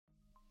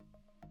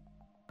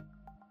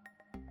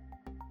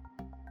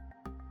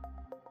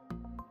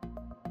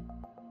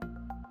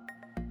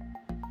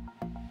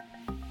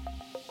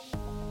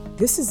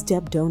This is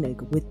Deb Donig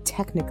with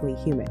Technically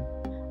Human,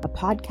 a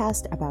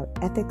podcast about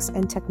ethics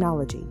and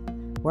technology,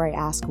 where I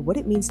ask what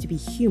it means to be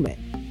human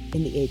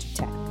in the age of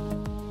tech.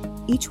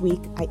 Each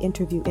week, I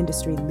interview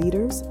industry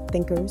leaders,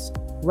 thinkers,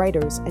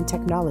 writers, and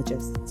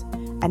technologists,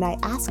 and I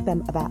ask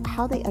them about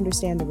how they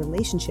understand the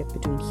relationship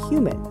between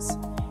humans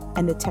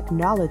and the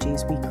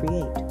technologies we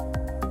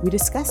create. We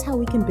discuss how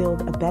we can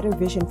build a better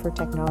vision for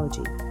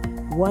technology,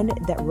 one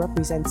that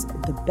represents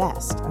the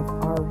best of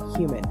our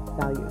human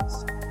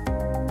values.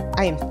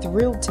 I am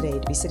thrilled today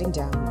to be sitting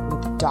down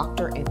with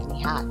Dr.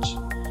 Anthony Hatch.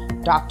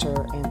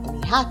 Dr.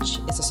 Anthony Hatch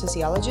is a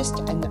sociologist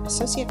and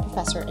associate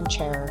professor and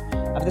chair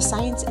of the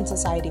Science and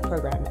Society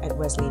program at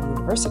Wesleyan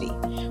University,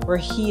 where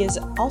he is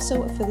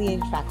also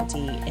affiliated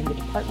faculty in the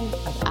Department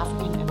of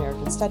African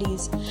American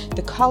Studies,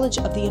 the College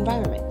of the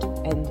Environment,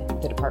 and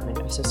the Department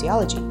of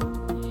Sociology.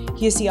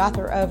 He is the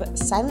author of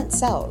Silent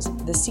Cells,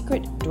 The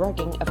Secret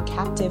Drugging of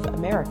Captive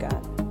America,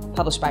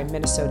 published by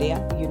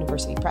Minnesota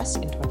University Press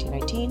in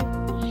 2019,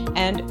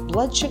 and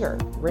Blood Sugar,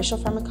 Racial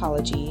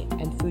Pharmacology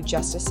and Food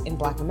Justice in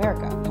Black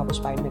America,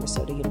 published by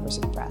Minnesota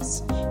University Press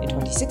in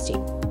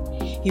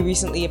 2016. He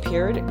recently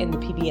appeared in the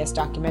PBS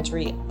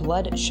documentary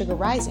Blood Sugar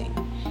Rising,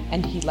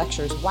 and he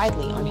lectures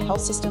widely on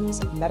health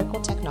systems, medical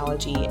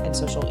technology, and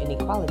social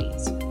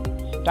inequalities.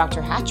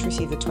 Dr. Hatch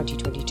received the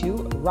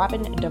 2022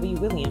 Robin W.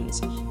 Williams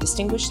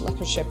Distinguished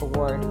Lectureship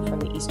Award from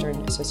the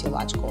Eastern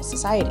Sociological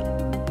Society.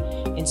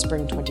 In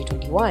spring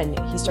 2021,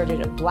 he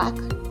started Black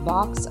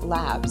Box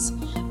Labs,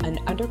 an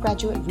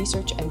undergraduate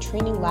research and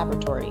training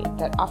laboratory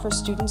that offers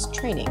students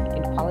training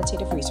in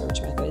qualitative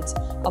research methods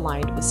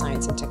aligned with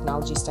science and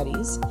technology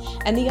studies,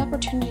 and the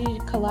opportunity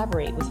to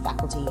collaborate with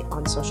faculty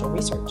on social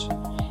research.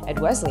 At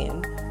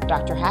Wesleyan,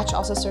 Dr. Hatch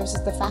also serves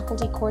as the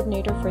faculty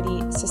coordinator for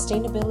the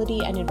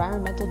Sustainability and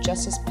Environmental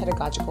Justice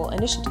Pedagogical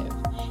Initiative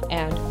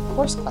and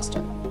Course Cluster,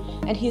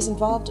 and he is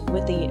involved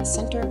with the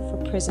Center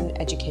for Prison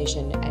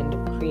Education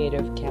and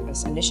Creative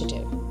Campus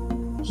Initiative.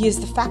 He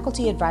is the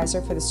faculty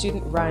advisor for the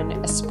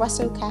student-run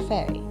Espresso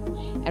Cafe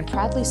and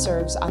proudly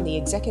serves on the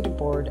executive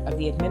board of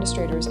the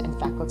administrators and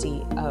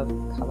faculty of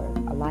Color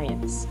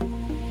Alliance.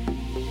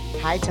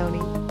 Hi, Tony.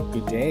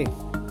 Good day.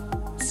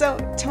 So,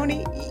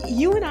 Tony,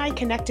 you and I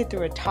connected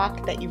through a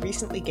talk that you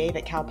recently gave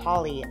at Cal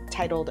Poly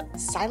titled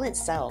Silent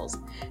Cells,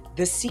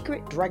 The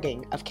Secret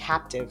Drugging of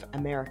Captive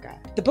America.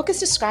 The book is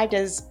described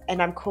as,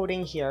 and I'm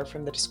quoting here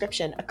from the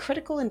description, a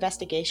critical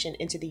investigation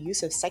into the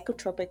use of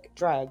psychotropic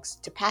drugs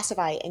to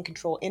pacify and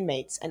control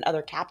inmates and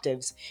other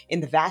captives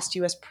in the vast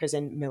U.S.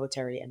 prison,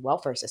 military, and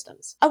welfare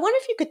systems. I wonder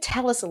if you could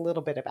tell us a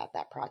little bit about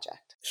that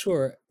project.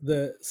 Sure.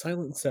 The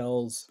Silent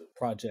Cells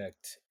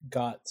project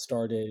got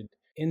started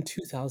in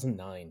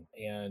 2009,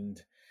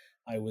 and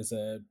I was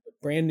a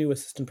brand new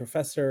assistant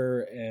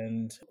professor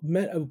and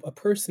met a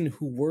person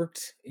who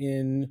worked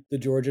in the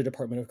Georgia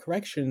Department of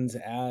Corrections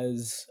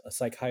as a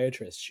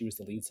psychiatrist. She was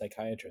the lead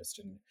psychiatrist,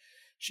 and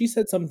she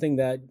said something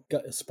that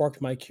sparked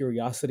my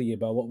curiosity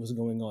about what was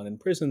going on in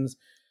prisons.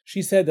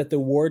 She said that the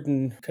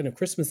warden, kind of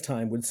Christmas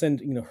time, would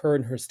send her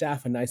and her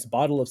staff a nice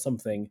bottle of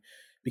something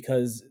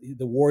because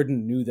the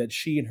warden knew that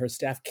she and her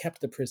staff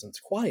kept the prisons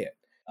quiet.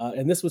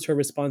 And this was her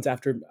response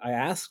after I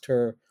asked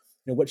her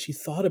what she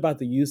thought about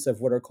the use of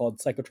what are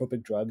called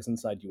psychotropic drugs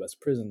inside U.S.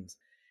 prisons.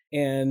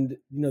 And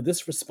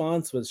this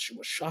response was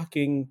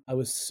shocking. I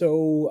was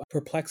so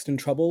perplexed and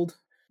troubled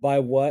by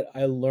what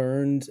I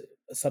learned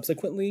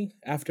subsequently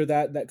after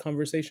that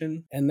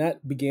conversation. And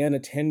that began a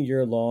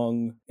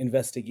 10-year-long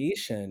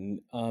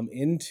investigation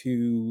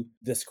into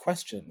this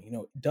question.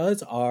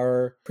 Does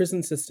our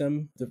prison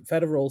system, the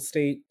federal,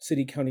 state,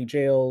 city, county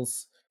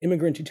jails,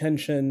 immigrant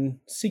detention,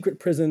 secret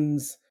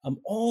prisons,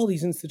 all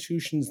these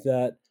institutions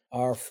that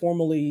are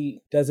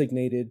formally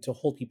designated to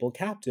hold people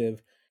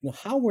captive,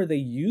 how were they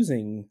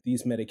using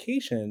these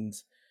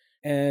medications?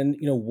 And,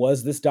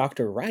 was this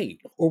doctor right?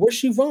 Or was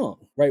she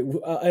wrong, right?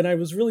 And I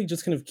was really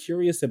just kind of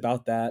curious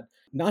about that,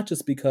 not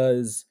just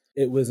because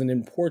it was an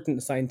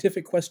important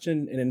scientific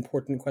question, an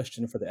important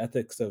question for the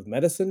ethics of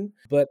medicine,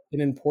 but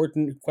an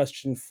important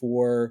question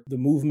for the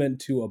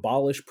movement to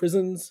abolish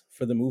prisons,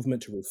 for the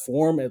movement to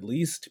reform at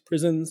least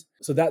prisons.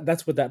 So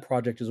that's what that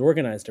project is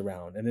organized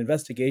around, an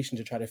investigation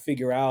to try to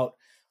figure out,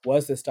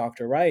 was this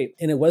doctor right?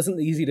 And it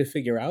wasn't easy to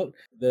figure out.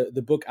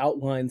 The book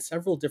outlines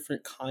several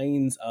different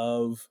kinds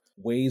of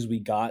ways we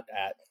got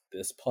at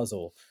this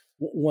puzzle.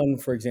 One,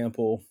 for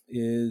example,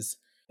 is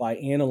by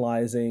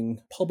analyzing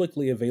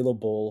publicly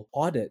available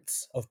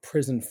audits of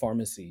prison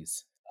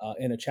pharmacies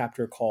in a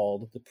chapter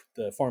called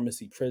the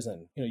Pharmacy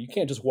Prison. You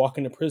can't just walk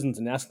into prisons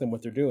and ask them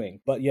what they're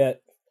doing, but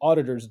yet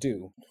auditors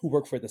do, who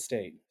work for the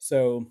state.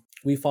 So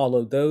we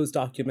followed those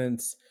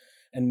documents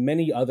and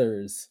many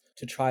others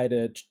to try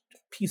to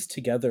piece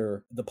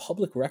together the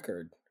public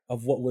record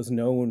of what was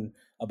known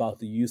about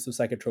the use of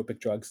psychotropic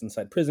drugs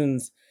inside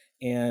prisons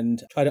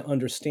and try to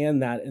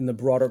understand that in the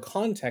broader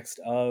context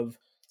of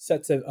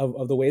sets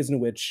of the ways in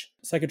which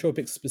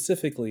psychotropics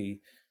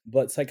specifically,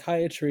 but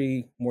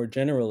psychiatry more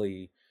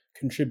generally,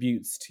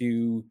 contributes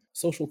to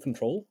social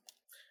control,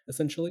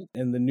 essentially,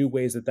 and the new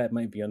ways that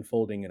might be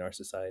unfolding in our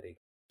society.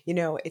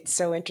 It's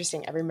so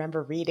interesting. I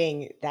remember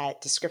reading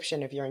that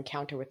description of your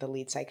encounter with the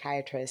lead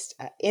psychiatrist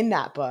in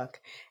that book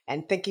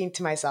and thinking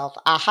to myself,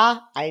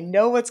 aha, I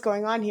know what's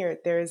going on here.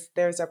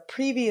 There's a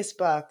previous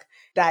book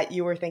that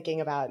you were thinking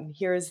about, and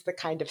here's the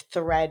kind of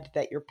thread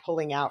that you're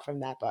pulling out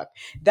from that book.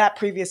 That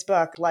previous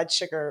book, Blood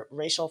Sugar,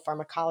 Racial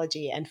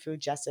Pharmacology and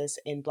Food Justice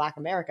in Black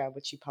America,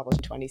 which you published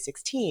in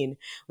 2016,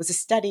 was a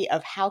study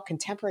of how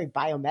contemporary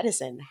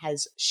biomedicine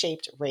has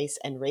shaped race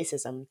and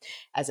racism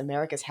as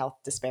America's health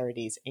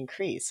disparities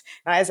increase.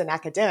 Now, as an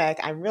academic,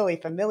 I'm really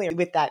familiar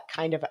with that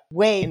kind of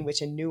way in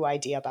which a new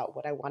idea about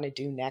what I want to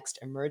do next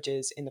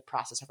emerges in the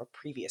process of a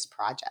previous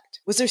project.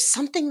 Was there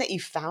something that you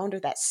found or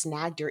that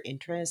snagged your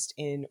interest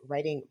in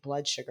writing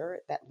Blood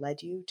Sugar that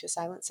led you to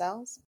Silent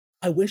Cells?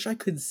 I wish I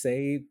could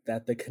say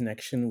that the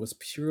connection was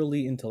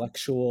purely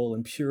intellectual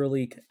and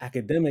purely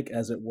academic,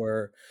 as it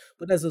were,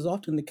 but as is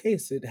often the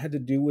case, it had to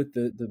do with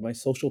my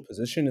social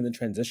position and the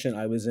transition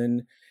I was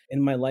in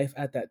my life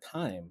at that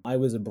time. I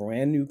was a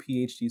brand new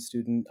PhD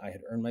student. I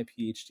had earned my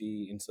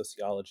PhD in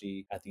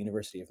sociology at the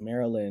University of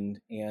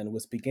Maryland and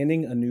was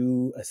beginning a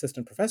new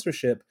assistant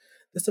professorship.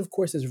 This, of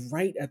course, is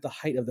right at the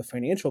height of the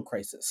financial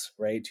crisis,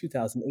 right?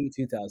 2008,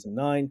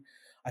 2009.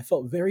 I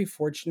felt very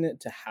fortunate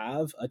to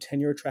have a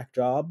tenure track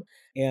job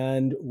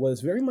and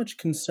was very much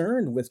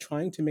concerned with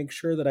trying to make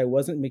sure that I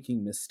wasn't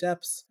making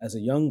missteps as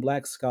a young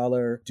Black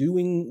scholar,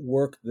 doing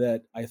work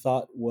that I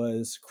thought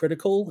was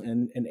critical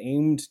and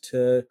aimed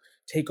to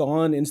take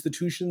on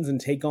institutions and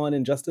take on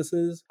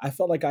injustices. I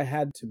felt like I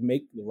had to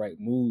make the right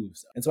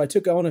moves. And so I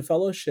took on a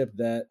fellowship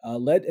that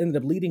ended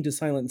up leading to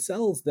Silent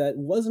Cells that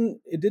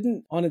it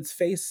didn't on its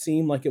face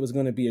seem like it was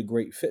going to be a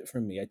great fit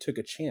for me. I took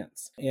a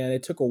chance. And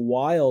it took a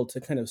while to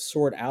kind of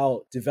sort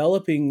out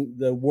developing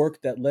the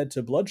work that led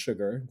to Blood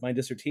Sugar, my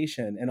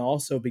dissertation, and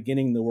also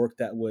beginning the work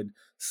that would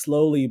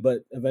slowly but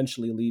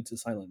eventually lead to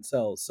Silent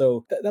Cells.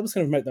 So that was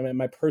kind of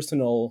my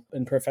personal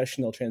and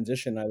professional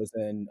transition I was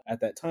in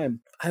at that time.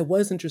 I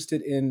was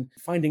interested in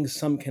finding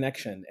some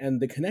connection,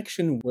 and the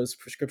connection was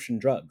prescription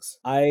drugs.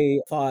 I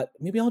thought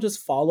maybe I'll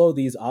just follow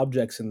these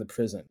objects in the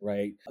prison,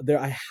 right?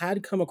 I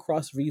had come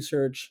across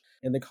research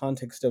in the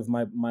context of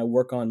my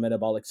work on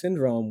metabolic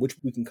syndrome, which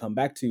we can come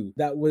back to,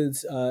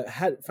 that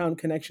had found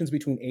connections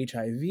between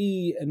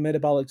HIV and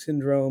metabolic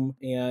syndrome,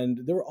 and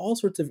there were all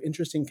sorts of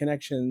interesting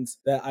connections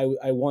that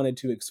I wanted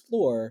to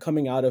explore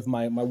coming out of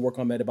my work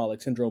on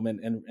metabolic syndrome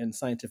and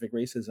scientific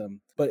racism.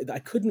 But I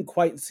couldn't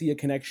quite see a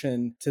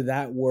connection to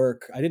that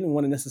work. I didn't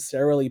want to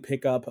necessarily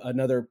pick up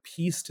another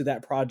piece to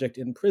that project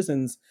in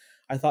prisons.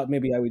 I thought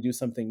maybe I would do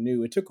something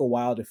new. It took a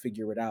while to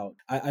figure it out.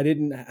 I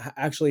didn't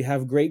actually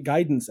have great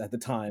guidance at the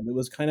time. It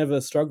was kind of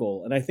a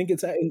struggle. And I think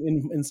it's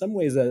in some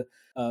ways,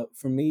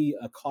 for me,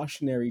 a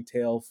cautionary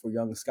tale for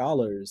young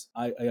scholars.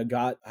 I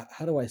got,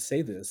 how do I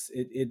say this?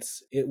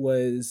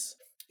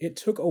 It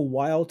took a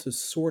while to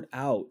sort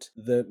out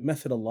the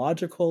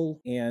methodological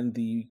and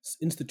the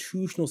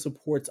institutional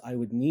supports I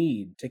would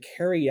need to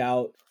carry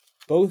out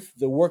both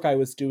the work I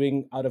was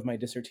doing out of my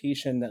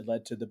dissertation that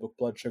led to the book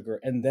Blood Sugar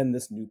and then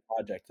this new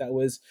project.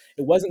 It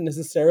wasn't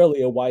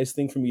necessarily a wise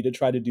thing for me to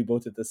try to do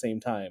both at the same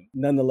time.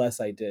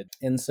 Nonetheless, I did.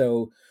 And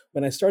so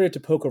when I started to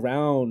poke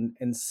around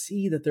and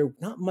see that there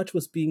not much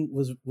was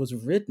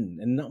written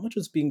and not much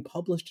was being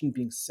published and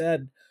being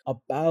said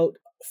about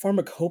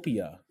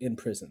pharmacopoeia in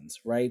prisons,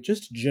 right?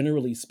 Just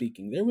generally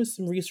speaking, there was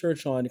some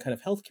research on kind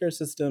of healthcare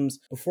systems.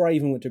 Before I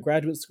even went to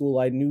graduate school,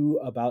 I knew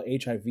about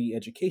HIV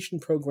education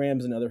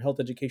programs and other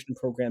health education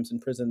programs in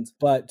prisons,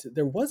 but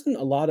there wasn't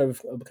a lot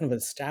of kind of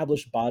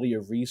established body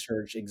of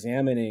research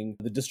examining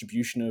the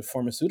distribution of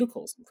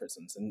pharmaceuticals in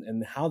prisons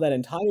and how that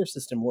entire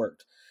system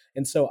worked.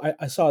 And so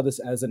I saw this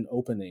as an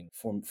opening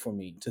for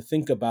me to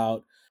think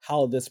about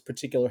how this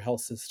particular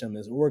health system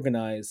is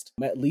organized,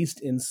 at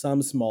least in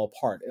some small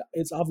part.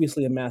 It's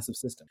obviously a massive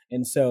system.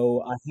 And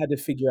so I had to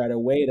figure out a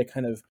way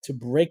to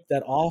break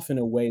that off in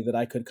a way that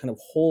I could kind of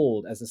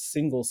hold as a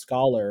single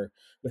scholar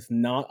with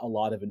not a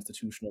lot of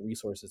institutional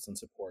resources and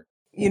support.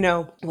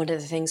 One of the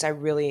things I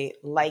really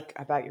like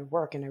about your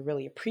work and I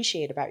really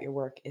appreciate about your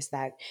work is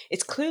that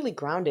it's clearly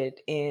grounded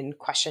in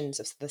questions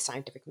of the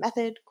scientific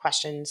method,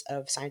 questions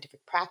of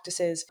scientific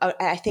practices.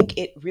 I think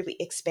it really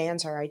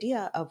expands our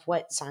idea of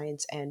what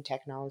science and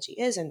technology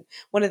is. And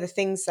one of the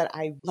things that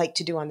I like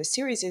to do on this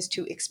series is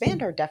to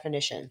expand our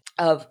definition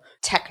of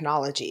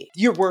technology.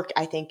 Your work,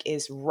 I think,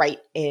 is right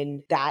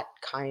in that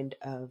kind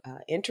of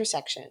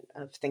intersection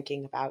of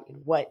thinking about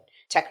what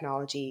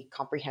technology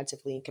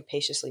comprehensively and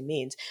capaciously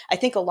means. I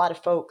think a lot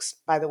of folks,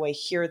 by the way,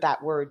 hear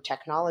that word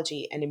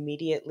technology and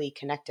immediately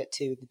connect it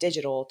to the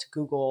digital, to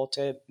Google,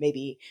 to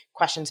maybe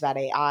questions about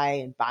AI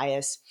and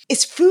bias.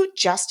 Is food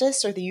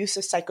justice or the use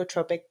of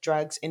psychotropic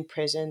drugs in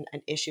prison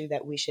an issue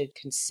that we should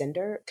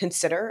consider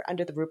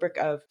under the rubric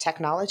of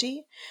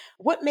technology?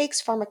 What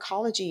makes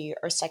pharmacology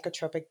or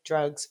psychotropic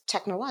drugs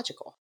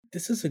technological?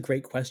 This is a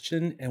great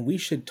question, and we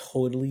should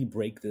totally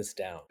break this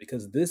down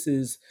because this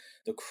is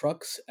the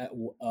crux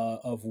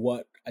of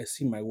what I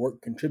see my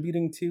work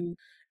contributing to.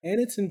 And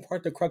it's in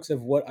part the crux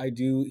of what I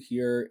do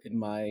here in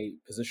my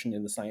position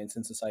in the Science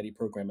and Society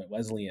program at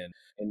Wesleyan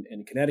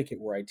in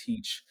Connecticut, where I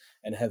teach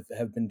and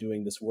have been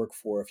doing this work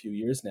for a few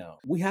years now.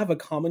 We have a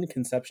common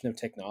conception of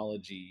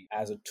technology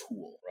as a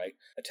tool, right?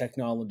 A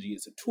technology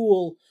is a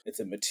tool, it's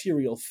a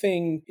material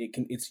thing,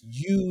 it's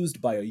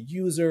used by a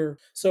user.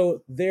 So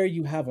there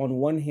you have on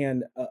one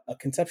hand a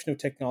conception of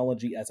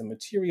technology as a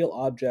material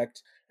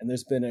object, and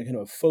there's been a kind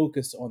of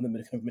focus on the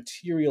kind of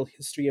material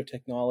history of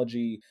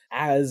technology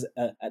as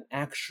an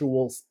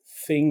actual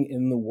thing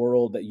in the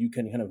world that you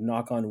can kind of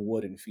knock on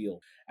wood and feel.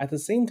 At the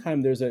same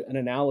time, there's an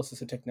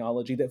analysis of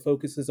technology that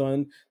focuses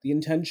on the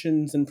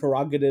intentions and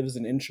prerogatives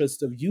and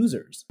interests of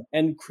users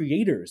and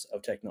creators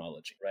of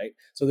technology, right?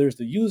 So there's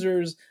the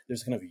users,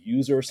 there's kind of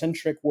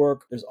user-centric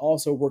work. There's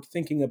also work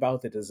thinking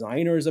about the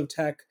designers of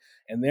tech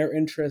and their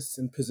interests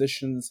and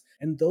positions.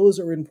 And those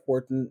are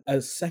important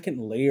as a second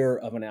layer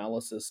of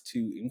analysis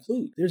to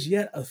include. There's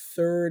yet a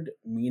third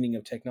meaning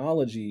of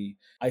technology,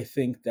 I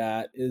think,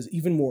 that is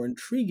even more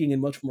intriguing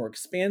and much more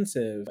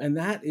expansive. And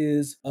that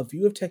is a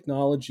view of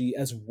technology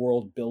as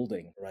world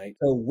building, right?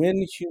 So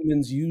when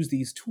humans use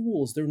these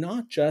tools, they're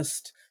not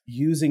just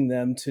using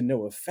them to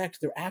no effect,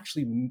 they're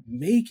actually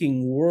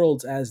making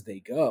worlds as they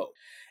go.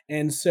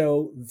 And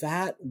so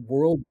that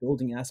world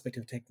building aspect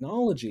of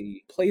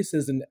technology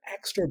places an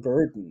extra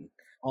burden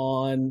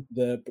on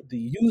the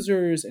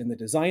users and the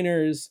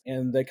designers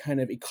and the kind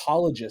of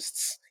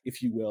ecologists,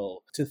 if you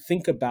will, to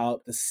think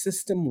about the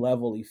system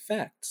level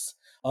effects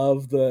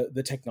of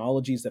the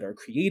technologies that are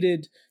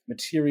created,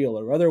 material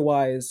or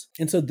otherwise.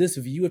 And so this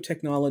view of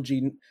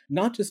technology,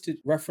 not just it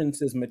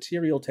references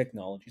material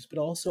technologies, but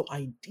also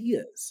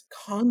ideas,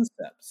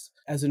 concepts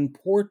as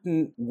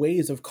important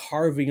ways of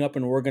carving up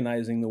and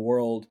organizing the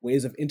world,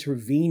 ways of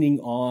intervening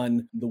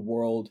on the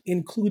world,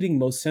 including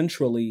most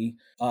centrally,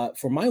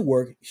 for my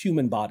work,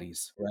 human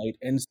bodies, right?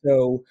 And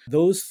so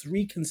those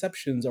three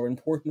conceptions are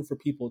important for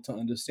people to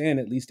understand,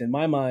 at least in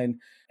my mind,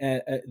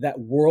 that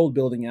world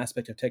building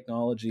aspect of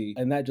technology.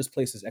 And that just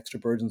places extra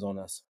burdens on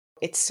us.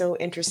 It's so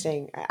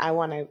interesting. I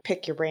want to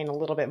pick your brain a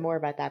little bit more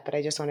about that, but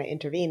I just want to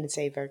intervene and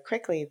say very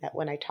quickly that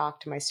when I talk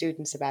to my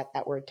students about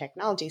that word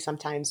technology,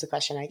 sometimes the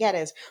question I get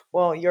is,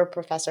 well, you're a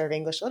professor of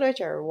English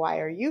literature. Why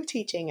are you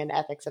teaching an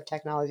ethics of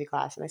technology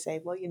class? And I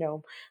say,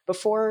 well,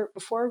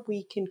 before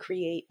we can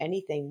create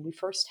anything, we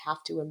first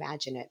have to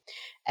imagine it.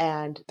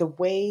 And the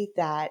way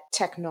that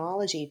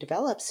technology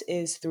develops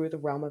is through the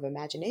realm of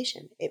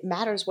imagination. It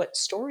matters what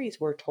stories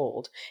we're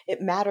told.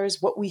 It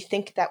matters what we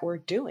think that we're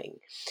doing.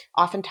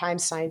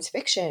 Oftentimes, science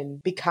fiction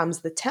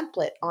becomes the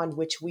template on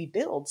which we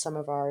build some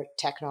of our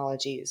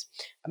technologies.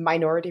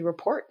 Minority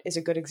Report is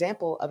a good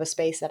example of a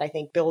space that I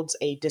think builds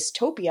a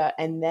dystopia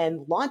and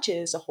then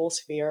launches a whole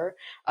sphere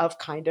of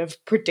kind of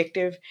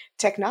predictive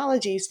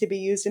technologies to be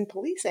used in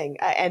policing.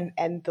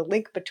 And the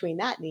link between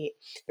that and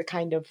the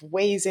kind of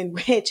ways in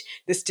which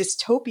this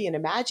dystopian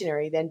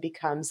imaginary then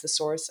becomes the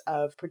source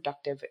of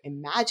productive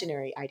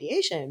imaginary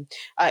ideation,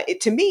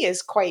 it to me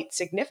is quite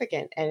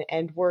significant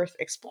and worth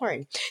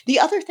exploring. The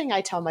other thing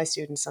I tell my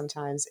students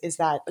sometimes is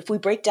that if we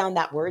break down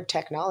that word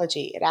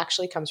technology, it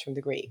actually comes from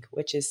the Greek,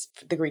 which is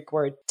the Greek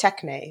word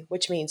techne,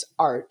 which means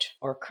art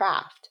or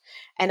craft.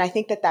 And I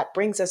think that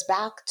brings us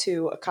back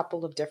to a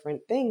couple of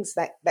different things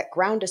that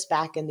ground us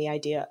back in the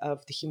idea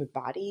of the human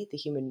body, the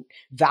human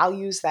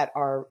values that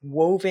are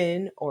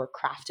woven or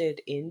crafted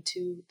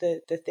into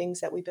the things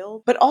that we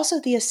build, but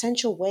also the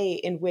essential way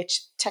in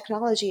which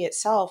technology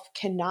itself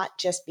cannot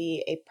just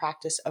be a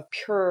practice of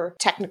pure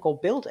technical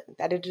building,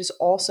 that it is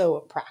also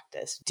a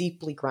practice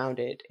deeply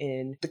grounded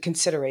in the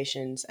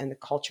considerations and the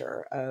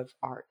culture of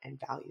art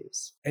and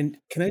values. And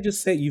can I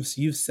just say,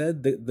 you've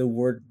said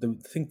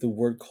I think the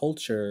word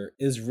culture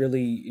is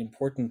really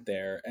important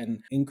there.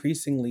 And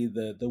increasingly,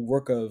 the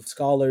work of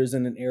scholars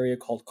in an area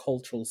called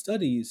cultural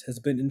studies has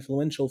been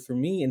influential for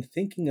me in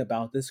thinking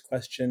about this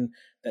question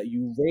that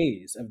you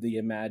raise of the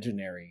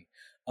imaginary,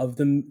 of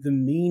the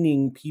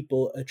meaning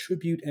people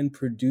attribute and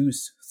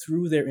produce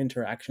through their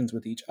interactions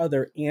with each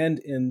other and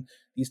in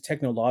these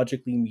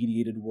technologically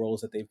mediated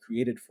worlds that they've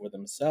created for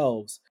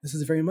themselves. This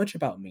is very much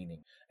about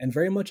meaning and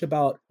very much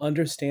about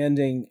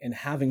understanding and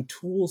having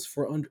tools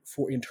for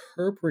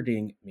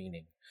interpreting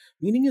meaning.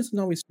 Meaning isn't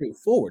always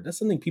straightforward. That's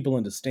something people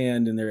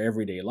understand in their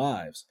everyday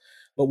lives.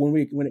 But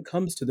when it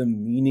comes to the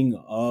meaning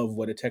of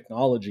what a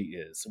technology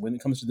is, when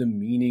it comes to the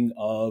meaning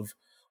of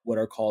what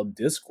are called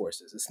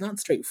discourses, it's not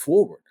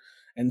straightforward.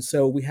 And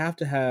so we have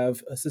to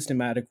have a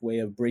systematic way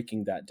of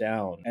breaking that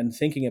down and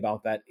thinking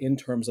about that in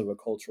terms of a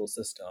cultural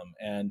system.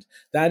 And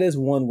that is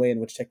one way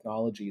in which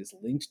technology is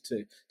linked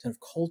to kind of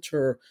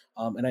culture.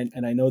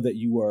 And I know that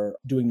you are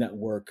doing that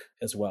work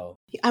as well.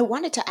 I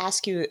wanted to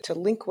ask you to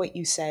link what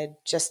you said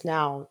just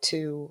now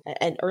to,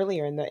 and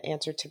earlier in the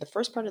answer to the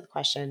first part of the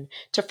question,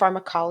 to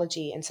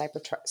pharmacology and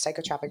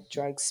psychotropic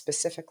drugs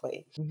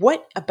specifically.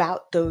 What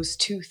about those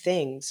two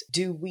things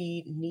do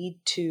we need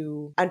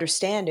to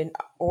understand in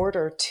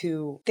order to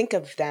to think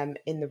of them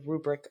in the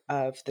rubric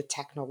of the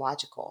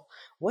technological.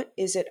 What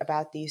is it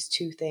about these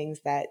two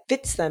things that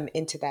fits them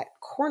into that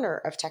corner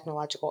of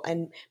technological?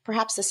 And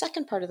perhaps the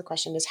second part of the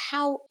question is,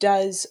 how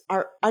does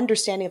our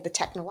understanding of the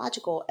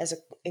technological as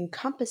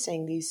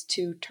encompassing these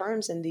two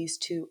terms and these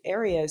two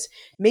areas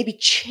maybe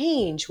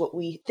change what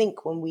we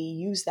think when we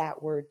use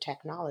that word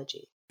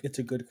technology? It's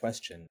a good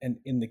question. And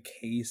in the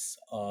case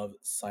of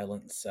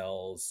silent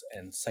cells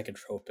and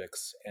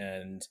psychotropics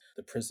and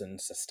the prison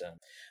system,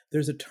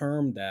 there's a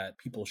term that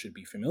people should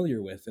be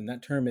familiar with, and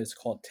that term is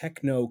called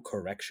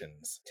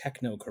technocorrections.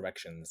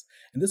 Technocorrections.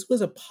 And this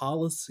was a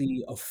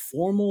policy, a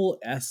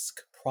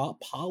formal-esque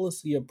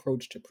policy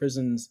approach to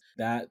prisons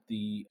that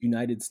the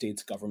United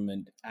States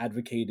government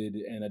advocated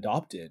and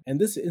adopted. And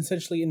this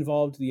essentially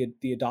involved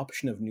the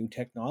adoption of new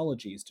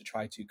technologies to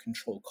try to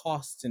control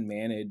costs and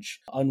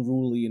manage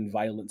unruly and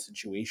violent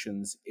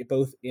situations,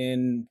 both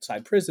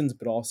inside prisons,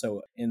 but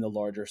also in the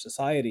larger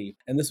society.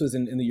 And this was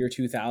in the year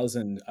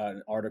 2000,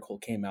 an article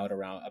came out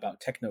about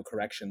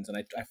technocorrections. And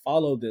I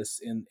followed this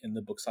in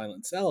the book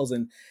Silent Cells.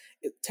 And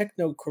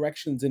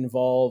technocorrections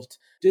involved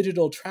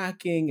digital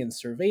tracking and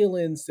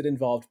surveillance. It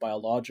involved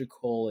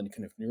biological and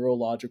kind of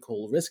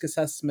neurological risk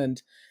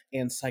assessment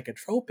and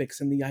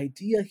psychotropics. And the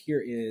idea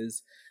here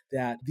is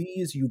that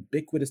these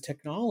ubiquitous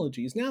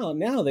technologies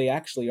now they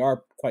actually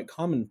are quite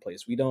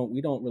commonplace. We don't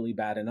really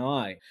bat an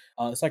eye.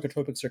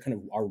 Psychotropics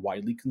are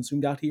widely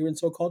consumed out here in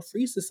so-called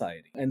free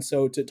society, and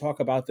so to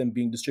talk about them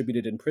being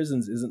distributed in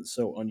prisons isn't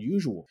so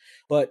unusual.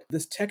 But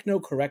this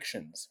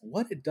technocorrections,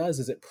 what it does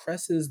is it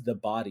presses the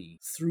body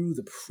through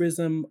the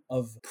prism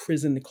of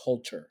prison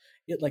culture.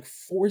 It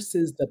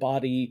forces the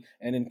body,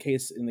 and in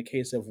the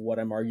case of what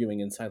I'm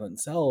arguing in Silent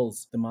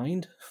Cells, the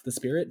mind, the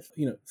spirit,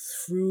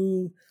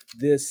 through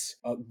this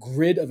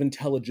grid of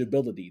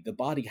intelligibility. The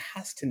body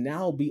has to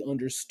now be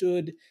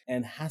understood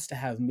and has to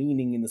have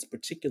meaning in this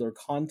particular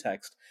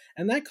context.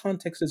 And that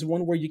context is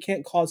one where you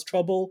can't cause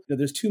trouble.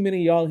 There's too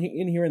many y'all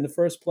in here in the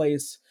first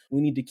place.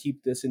 We need to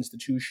keep this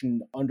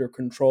institution under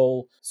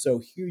control. So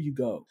here you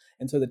go.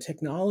 And so the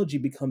technology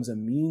becomes a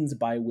means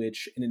by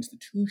which an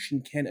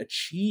institution can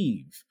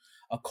achieve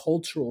a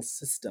cultural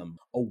system,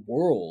 a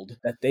world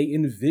that they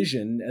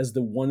envision as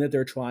the one that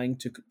they're trying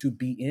to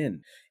be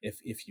in,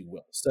 if you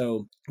will.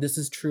 So this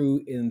is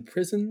true in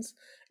prisons.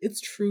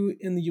 It's true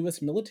in the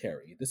U.S.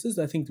 military. This is,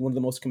 I think, one of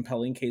the most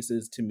compelling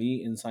cases to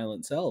me in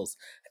Silent Cells.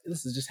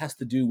 Just has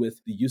to do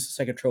with the use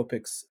of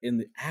psychotropics in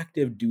the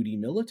active duty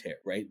military,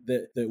 right?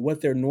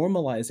 What they're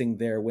normalizing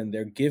there when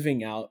they're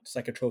giving out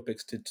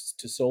psychotropics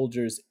to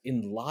soldiers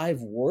in live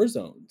war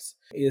zones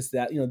is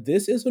that,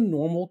 this is a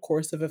normal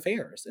course of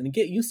affairs, and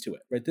get used to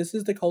it, right? This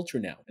is the culture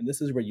now, and this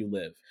is where you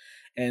live.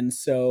 And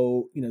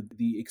so,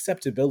 the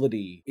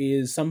acceptability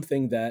is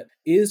something that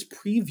is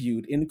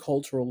previewed in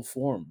cultural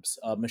forms.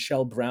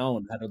 Michelle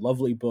Brown had a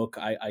lovely book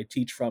I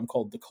teach from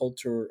called The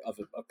Culture of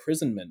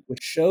Imprisonment,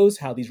 which shows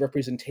how these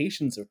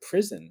representations of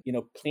prison,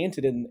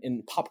 planted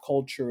in pop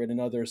culture and in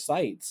other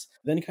sites,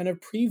 then kind of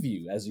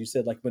preview, as you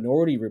said, like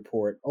Minority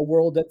Report, a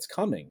world that's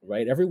coming,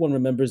 right? Everyone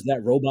remembers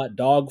that robot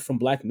dog from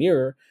Black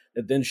Mirror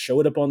that then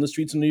showed up on the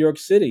streets of New York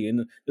City.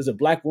 And there's a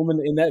Black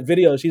woman in that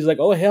video. She's like,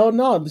 oh, hell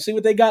no. See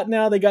what they got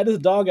now? They got this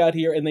dog out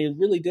here. And they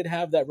really did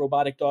have that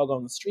robotic dog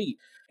on the street.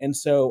 And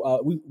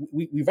so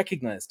we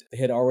recognized it. They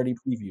had already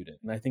previewed it.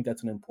 And I think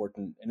that's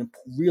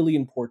really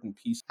important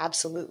piece.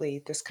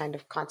 Absolutely. This kind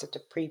of concept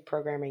of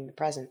pre-programming the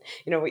present.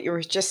 What you were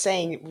just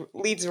saying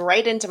leads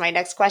right into my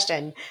next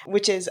question,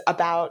 which is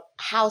about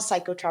how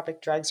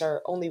psychotropic drugs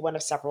are only one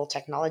of several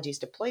technologies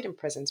deployed in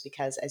prisons.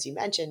 Because as you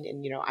mentioned,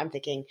 and I'm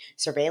thinking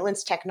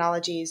surveillance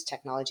technologies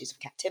of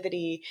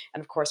captivity,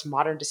 and of course,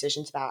 modern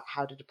decisions about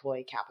how to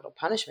deploy capital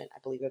punishment. I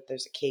believe that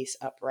there's a case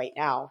up right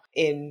now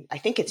I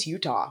think it's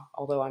Utah,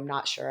 although I'm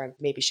not sure. I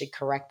maybe should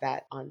correct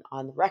that on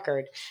the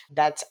record.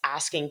 That's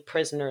asking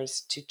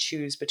prisoners to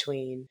choose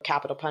between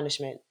capital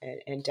punishment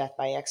and death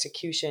by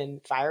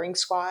execution, firing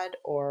squad,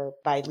 or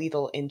by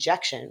lethal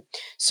injection.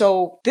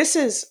 So this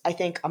is, I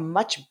think, a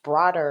much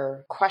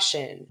broader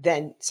question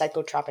than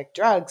psychotropic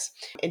drugs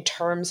in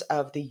terms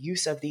of the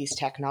use of these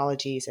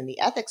technologies and the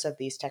ethics of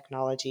these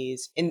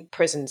technologies in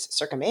prisons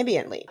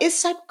circumambiently. Is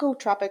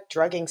psychotropic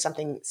drugging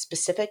something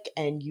specific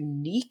and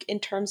unique in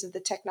terms of the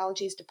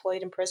technologies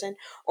deployed in prison,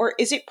 or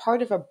is it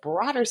part of a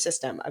broader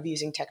system of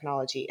using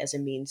technology as a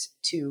means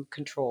to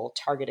control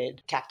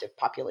targeted captive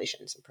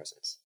populations in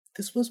prisons?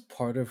 This was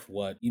part of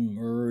what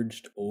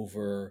emerged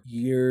over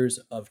years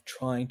of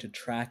trying to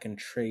track and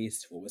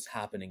trace what was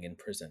happening in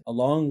prison.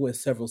 Along with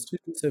several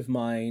students of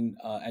mine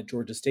at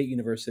Georgia State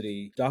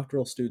University,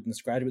 doctoral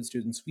students, graduate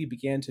students, we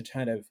began to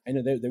I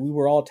know that we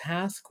were all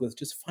tasked with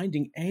just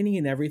finding any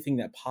and everything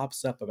that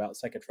pops up about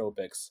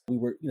psychotropics. We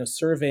were,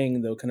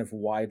 surveying the kind of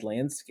wide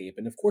landscape.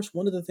 And of course,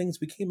 one of the things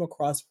we came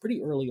across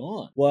pretty early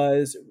on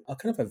was a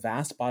kind of a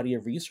vast body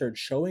of research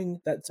showing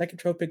that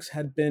psychotropics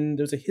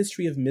there's a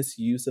history of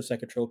misuse of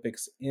psychotropics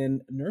psychotropics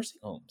in nursing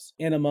homes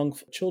and among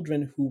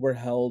children who were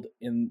held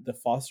in the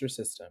foster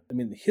system. I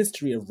mean, the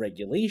history of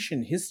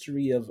regulation,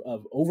 history of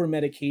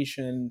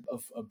over-medication,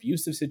 of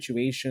abusive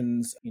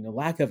situations,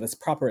 lack of a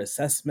proper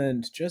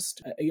assessment,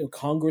 just,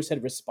 Congress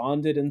had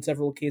responded in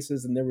several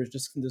cases, and there was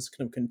just this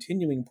kind of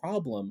continuing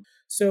problem.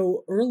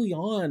 So early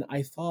on,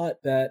 I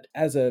thought that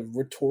as a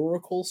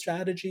rhetorical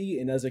strategy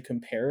and as a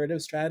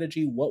comparative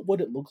strategy, what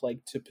would it look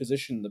like to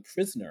position the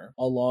prisoner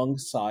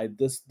alongside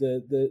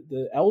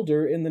the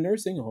elder in the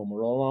nursing home,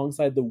 or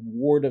alongside the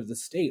ward of the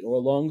state, or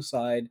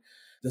alongside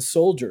the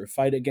soldier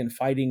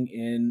fighting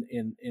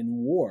in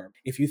war.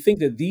 If you think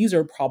that these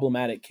are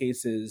problematic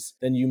cases,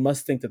 then you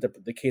must think that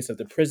the case of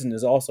the prison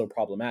is also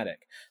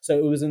problematic. So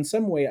it was in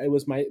some way, it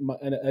was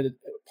a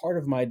part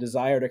of my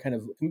desire to kind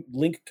of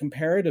link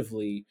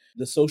comparatively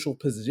the social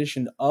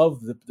position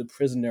of the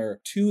prisoner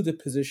to the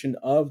position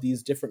of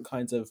these different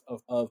kinds of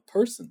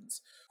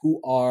persons who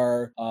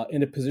are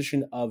in a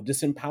position of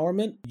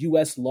disempowerment.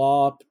 U.S.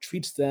 law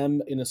treats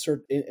them in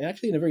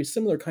a very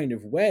similar kind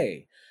of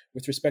way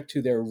with respect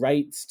to their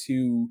rights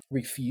to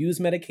refuse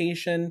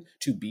medication,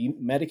 to be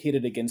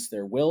medicated against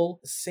their will.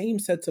 The same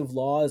sets of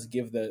laws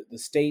give the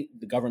state,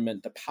 the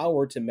government, the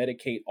power to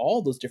medicate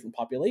all those different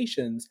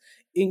populations,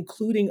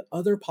 including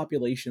other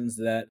populations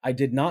that I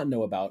did not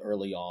know about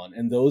early on.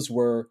 And those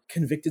were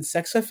convicted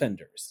sex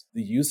offenders,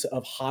 the use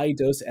of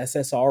high-dose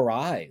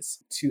SSRIs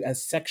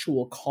as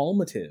sexual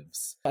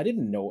calmatives. I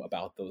didn't know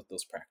about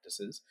those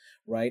practices,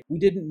 right? We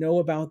didn't know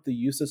about the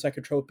use of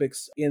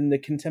psychotropics in the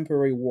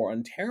contemporary war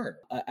on terror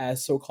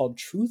as so-called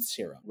truth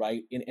serum,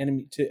 right?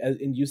 In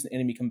use in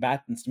enemy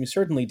combatants. We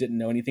certainly didn't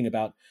know anything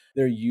about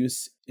their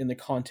use in the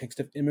context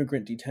of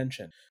immigrant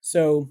detention.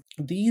 So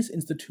these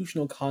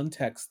institutional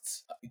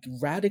contexts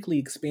radically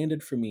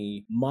expanded for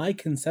me my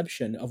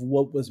conception of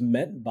what was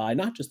meant by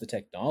not just the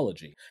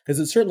technology, because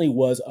it certainly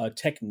was a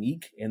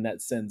technique in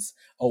that sense,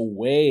 a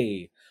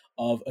way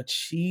of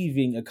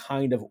achieving a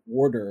kind of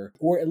order,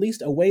 or at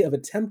least a way of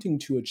attempting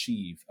to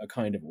achieve a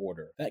kind of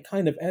order. That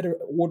kind of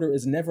order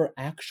is never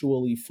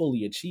actually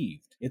fully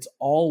achieved. It's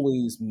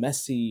always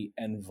messy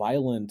and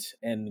violent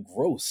and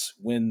gross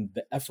when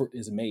the effort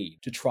is made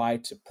to try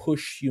to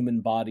push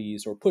human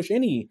bodies or push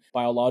any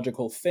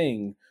biological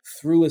thing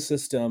through a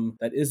system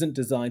that isn't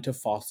designed to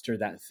foster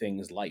that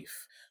thing's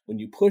life. When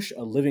you push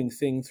a living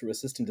thing through a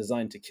system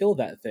designed to kill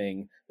that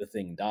thing, the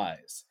thing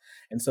dies.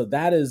 And so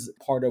that is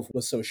part of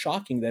what's so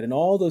shocking, that in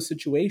all those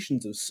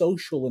situations of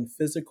social and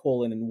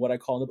physical and in what I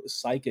call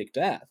psychic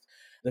death,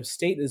 the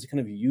state is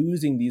kind of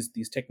using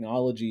these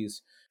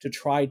technologies to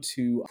try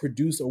to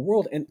produce a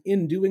world. And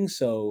in doing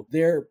so,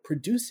 they're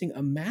producing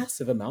a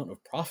massive amount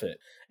of profit.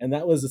 And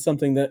that was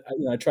something that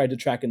I tried to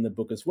track in the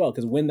book as well,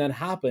 because when that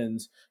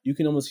happens, you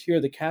can almost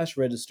hear the cash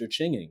register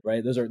chinging,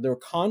 right? There are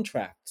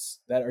contracts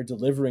that are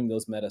delivering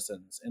those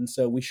medicines. And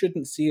so we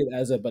shouldn't see it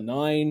as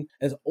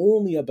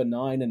only a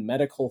benign and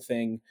medical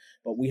thing,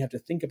 but we have to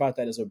think about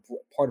that as a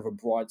part of a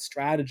broad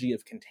strategy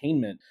of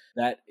containment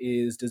that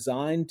is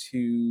designed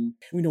to,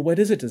 what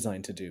is it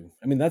designed to do?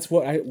 I mean, that's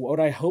what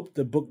I hope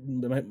the book,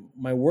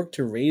 my work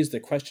to raise the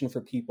question for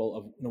people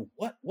of,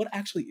 what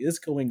actually is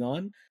going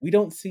on? We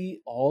don't see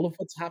all of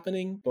what's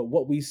happening, but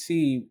what we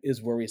see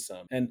is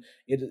worrisome. And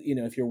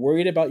if you're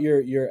worried about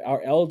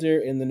our elder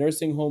in the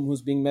nursing home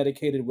who's being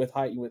medicated with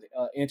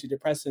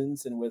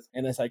antidepressants and with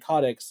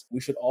antipsychotics,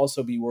 we should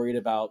also be worried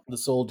about the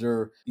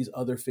soldier, these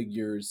other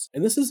figures.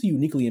 And this is a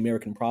uniquely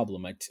American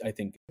problem, I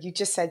think. You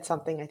just said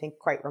something I think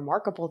quite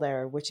remarkable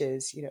there, which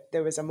is,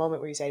 there was a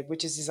moment where you said,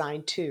 which is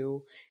designed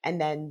to, and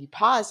then you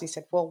paused and you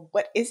said, well,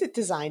 what is it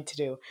designed to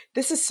do?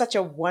 This is such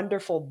a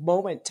wonderful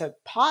moment to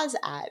pause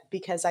at,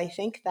 because I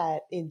think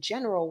that in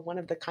general, one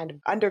of the kind of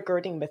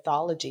undergirding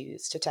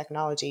mythologies to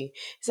technology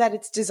is that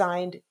it's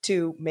designed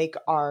to make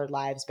our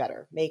lives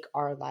better, make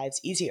our lives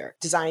easier,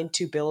 designed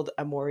to build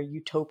a more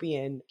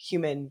utopian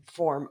human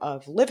form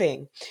of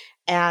living.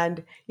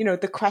 And,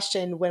 the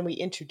question when we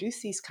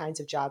introduce these kinds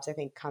of jobs, I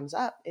think comes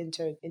up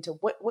into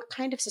what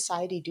kind of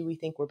society do we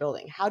think we're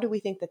building? How do we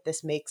think that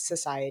this makes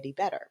society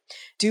better?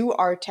 Do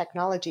our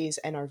technologies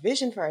and our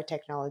vision for our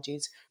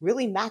technologies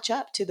really match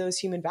up to those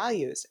human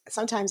values?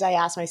 Sometimes I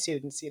ask my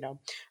students,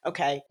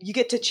 okay, you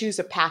get to choose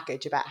a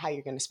package about how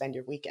you're going to spend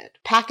your weekend.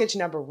 Package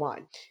number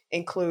 1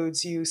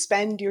 includes you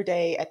spend your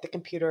day at the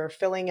computer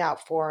filling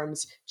out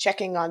forms,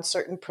 checking on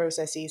certain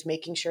processes,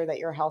 making sure that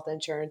your health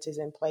insurance is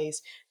in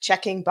place,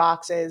 checking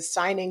boxes,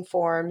 signing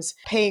forms,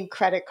 paying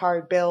credit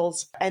card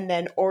bills, and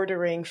then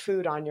ordering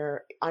food on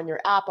your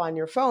app on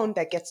your phone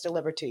that gets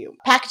delivered to you.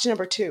 Package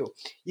number 2,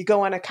 you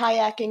go on a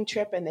kayaking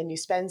trip and then you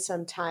spend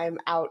some time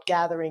out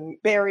gathering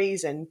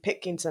berries and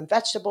picking some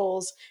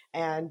vegetables,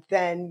 and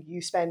then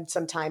you spend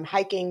some time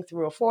hiking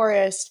through a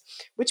forest.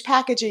 Which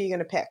package are you going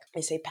to pick?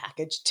 I say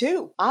package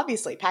 2.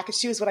 Obviously, package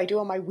 2 is what I do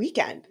on my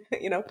weekend.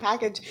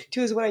 Package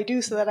 2 is what I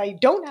do so that I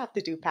don't have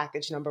to do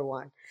package number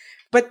 1.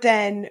 But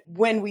then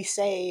when we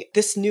say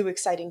this new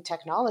exciting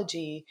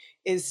technology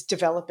is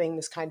developing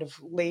this kind of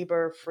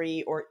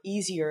labor-free or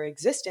easier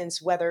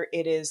existence, whether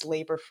it is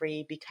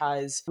labor-free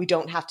because we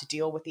don't have to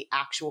deal with the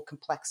actual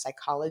complex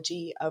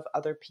psychology of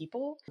other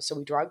people, so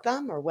we drug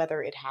them, or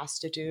whether it has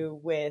to do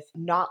with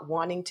not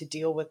wanting to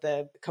deal with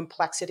the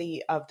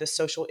complexity of the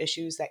social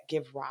issues that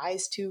give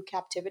rise to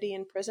captivity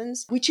in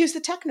prisons, we choose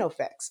the techno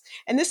fix.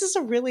 And this is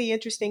a really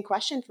interesting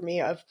question for me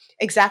of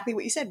exactly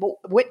what you said. Well,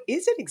 what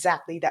is it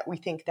exactly that we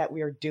think that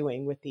we are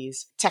doing with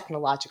these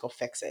technological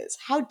fixes?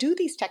 How do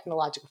these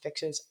technological fixes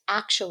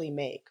actually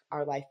make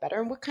our life better?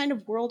 And what kind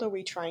of world are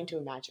we trying to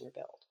imagine or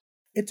build?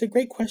 It's a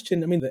great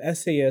question. I mean, the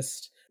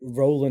essayist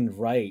Roland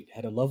Wright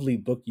had a lovely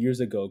book years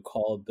ago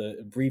called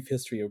The Brief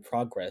History of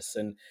Progress.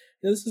 And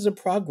this is a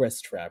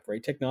progress trap,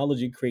 right?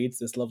 Technology creates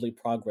this lovely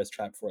progress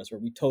trap for us where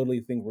we totally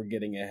think we're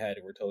getting ahead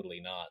and we're totally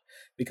not.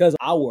 Because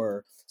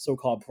our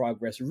so-called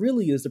progress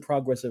really is the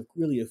progress of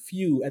really a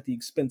few at the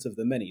expense of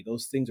the many.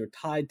 Those things are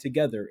tied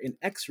together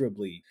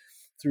inexorably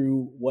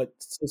through what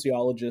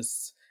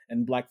sociologists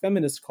and Black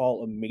feminists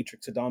call a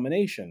matrix of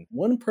domination.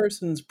 One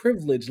person's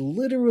privilege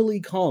literally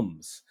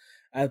comes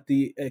at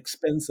the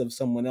expense of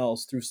someone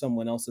else through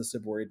someone else's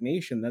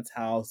subordination. That's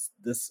how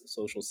this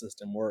social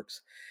system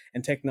works.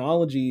 And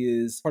technology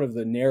is part of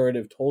the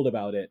narrative told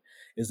about it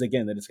is,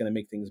 again, that it's going to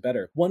make things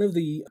better. One of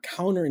the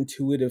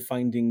counterintuitive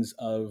findings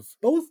of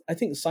both, I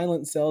think,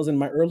 Silent Cells and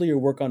my earlier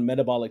work on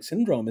metabolic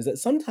syndrome is that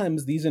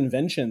sometimes these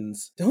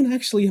inventions don't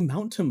actually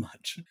amount to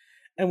much.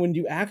 And when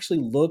you actually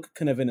look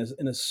kind of in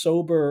a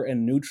sober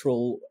and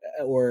neutral,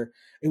 or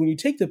when you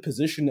take the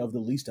position of the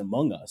least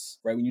among us,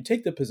 right? When you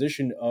take the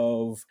position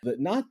of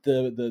not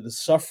the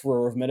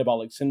sufferer of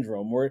metabolic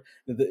syndrome, or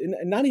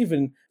not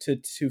even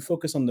to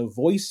focus on the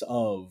voice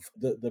of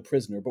the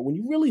prisoner, but when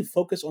you really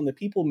focus on the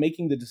people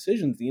making the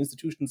decisions, the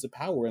institutions of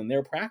power and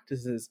their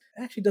practices,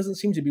 it actually doesn't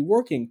seem to be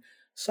working.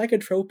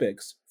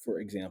 Psychotropics, for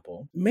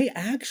example, may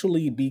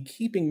actually be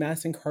keeping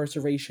mass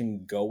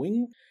incarceration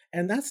going.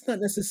 And that's not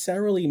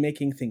necessarily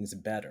making things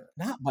better,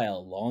 not by a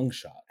long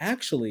shot.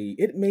 Actually,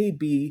 it may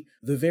be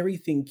the very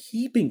thing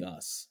keeping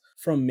us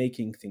from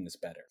making things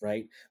better,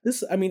 right?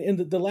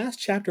 In the last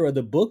chapter of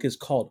the book is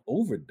called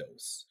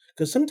Overdose,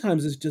 because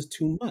sometimes it's just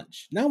too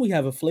much. Now we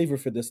have a flavor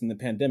for this in the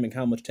pandemic,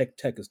 how much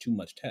tech is too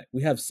much tech.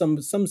 We have some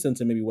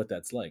sense of maybe what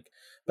that's like.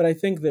 But I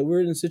think that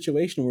we're in a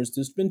situation where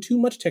there's been too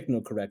much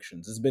techno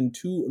corrections. There's been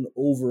an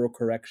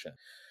overcorrection.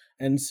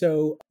 And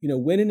so,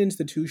 when an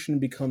institution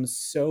becomes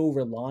so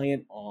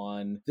reliant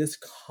on this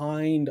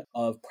kind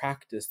of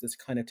practice, this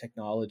kind of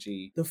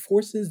technology, the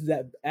forces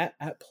that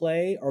at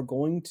play are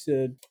going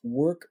to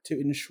work to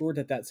ensure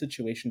that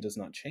situation does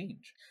not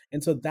change.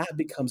 And so that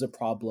becomes a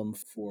problem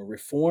for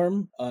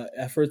reform,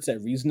 efforts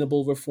at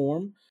reasonable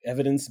reform,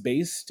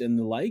 evidence-based and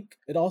the like.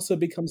 It also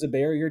becomes a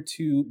barrier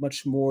to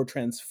much more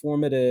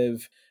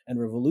transformative and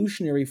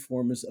revolutionary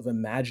forms of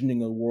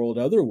imagining a world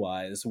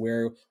otherwise,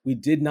 where we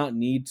did not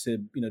need to,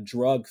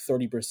 drug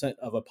 30%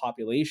 of a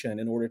population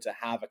in order to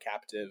have a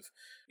captive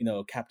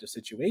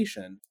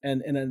situation.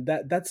 And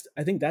that's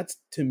I think that's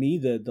to me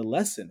the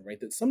lesson, right?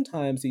 That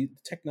sometimes the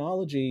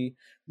technology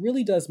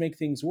really does make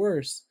things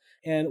worse.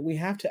 And we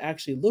have to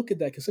actually look at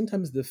that, because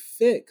sometimes the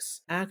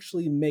fix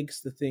actually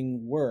makes the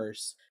thing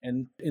worse.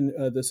 And in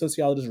the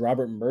sociologist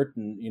Robert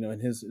Merton, in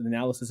his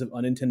analysis of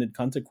unintended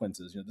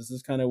consequences, this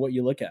is kind of what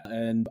you look at.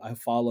 And I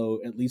follow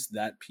at least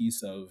that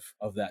piece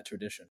of that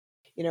tradition.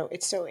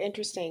 It's so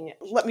interesting.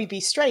 Let me be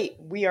straight.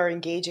 We are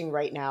engaging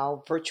right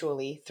now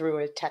virtually through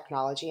a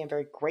technology. I'm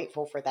very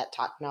grateful for that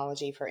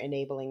technology for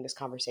enabling this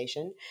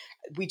conversation.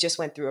 We just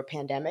went through a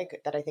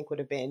pandemic that I think would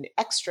have been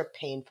extra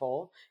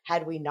painful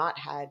had we not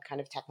had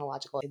kind of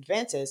technological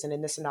advances. And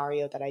in the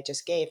scenario that I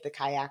just gave, the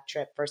kayak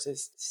trip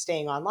versus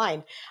staying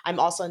online, I'm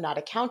also not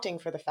accounting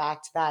for the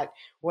fact that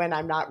when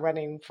I'm not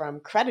running from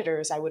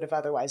creditors, I would have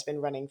otherwise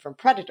been running from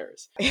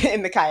predators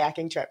in the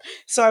kayaking trip.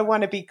 So I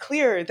want to be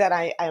clear that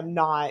I am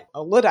not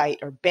a Luddite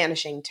or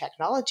banishing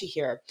technology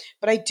here,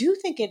 but I do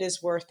think it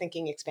is worth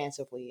thinking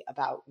expansively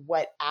about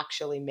what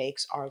actually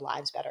makes our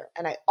lives better.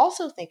 And I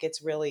also think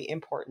it's really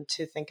important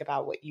to think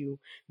about what you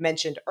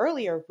mentioned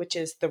earlier, which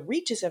is the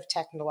reaches of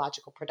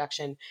technological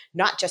production,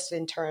 not just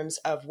in terms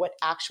of what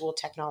actual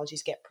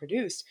technologies get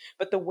produced,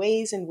 but the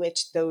ways in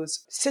which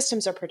those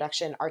systems of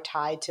production are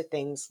tied to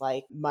things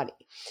like money.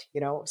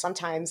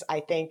 Sometimes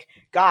I think,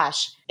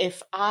 gosh,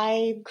 if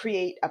I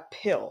create a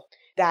pill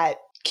that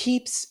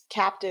keeps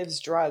captives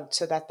drugged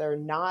so that they're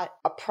not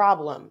a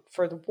problem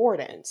for the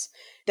wardens,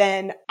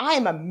 then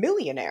I'm a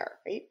millionaire,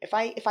 right?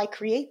 If I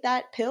create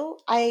that pill,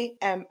 I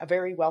am a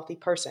very wealthy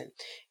person.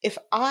 If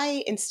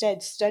I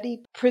instead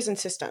study prison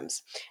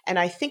systems and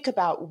I think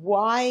about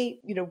why,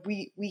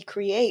 we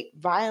create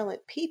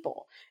violent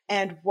people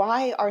and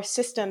why our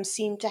systems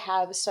seem to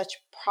have such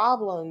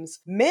problems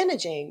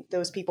managing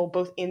those people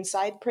both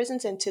inside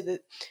prisons and to the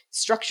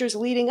structures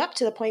leading up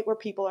to the point where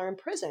people are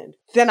imprisoned,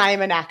 then I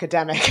am an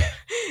academic,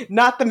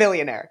 not the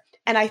millionaire.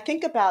 And I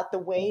think about the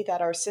way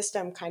that our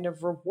system kind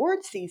of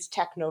rewards these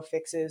techno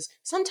fixes,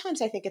 sometimes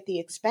I think at the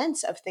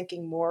expense of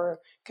thinking more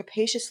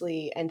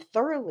capaciously and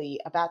thoroughly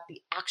about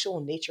the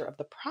actual nature of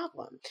the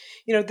problem?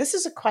 This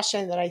is a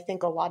question that I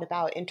think a lot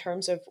about in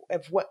terms of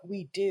what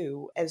we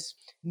do as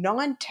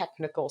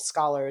non-technical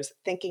scholars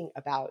thinking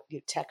about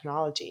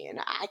technology. And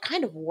I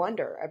kind of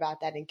wonder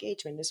about that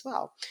engagement as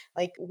well.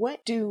 Like,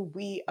 what do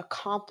we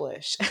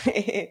accomplish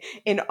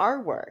in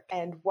our work,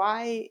 and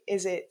why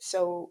is it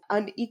so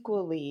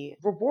unequally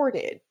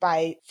rewarded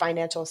by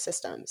financial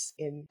systems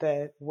in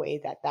the way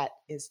that that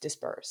is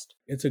dispersed?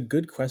 It's a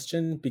good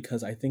question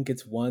because I think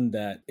it's one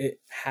that it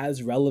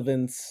has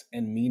relevance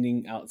and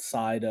meaning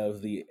outside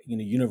of the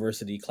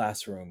university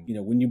classroom.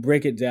 When you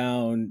break it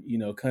down,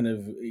 kind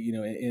of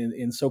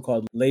in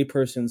so-called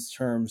layperson's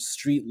terms,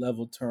 street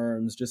level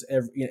terms, just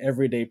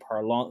everyday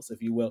parlance,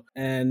 if you will.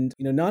 And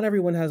not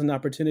everyone has an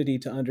opportunity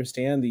to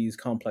understand these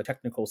complex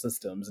technical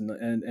systems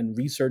and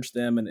research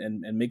them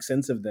and make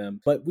sense of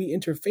them. But we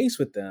interface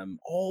with them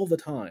all the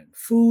time.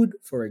 Food,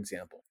 for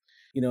example.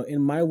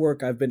 In my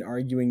work, I've been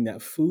arguing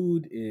that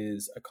food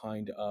is a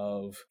kind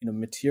of,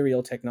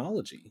 material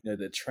technology,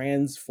 that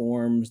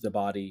transforms the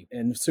body.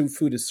 And so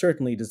food is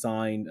certainly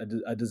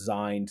a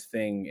designed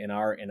thing in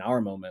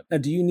our moment. Now,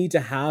 do you need to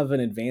have an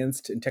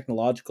advanced and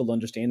technological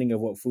understanding of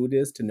what food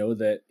is to know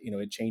that,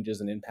 it changes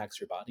and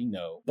impacts your body?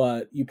 No.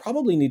 But you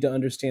probably need to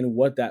understand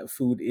what that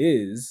food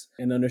is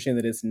and understand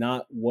that it's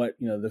not what,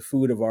 the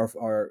food of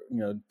our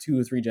 2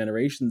 or 3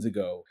 generations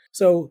ago.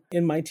 So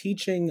in my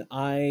teaching,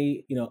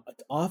 I,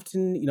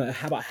 often,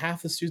 about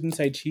half the students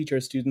I teach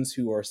are students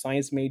who are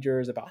science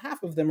majors. About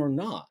half of them are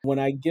not. When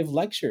I give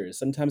lectures,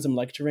 sometimes I'm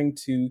lecturing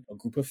to a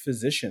group of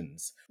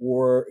physicians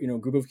or, a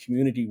group of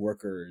community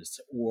workers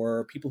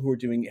or people who are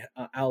doing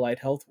allied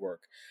health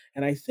work.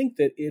 And I think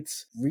that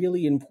it's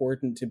really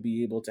important to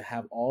be able to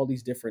have all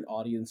these different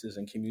audiences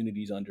and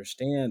communities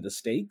understand the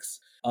stakes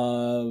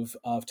of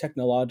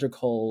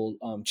technological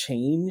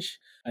change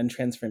and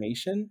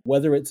transformation,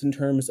 whether it's in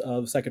terms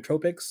of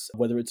psychotropics,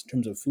 whether it's in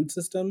terms of food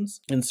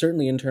systems, and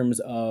certainly in terms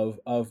of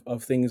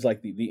things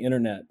like the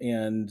internet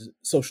and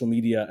social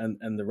media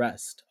and the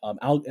rest.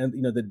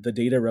 The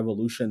data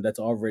revolution that's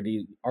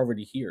already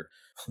here,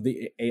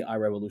 the AI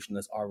revolution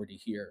that's already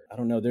here. I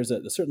don't know. There's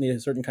certainly a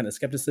certain kind of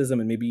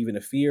skepticism and maybe even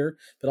a fear,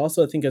 but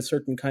also I think a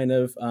certain kind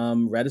of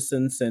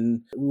reticence.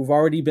 And we've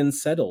already been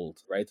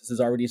settled, right? This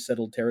is already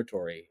settled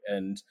territory,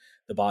 and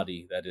the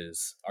body that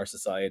is our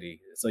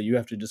society. So you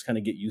have to just kind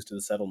of get used to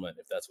the settlement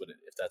if that's what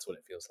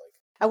it feels like.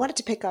 I wanted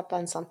to pick up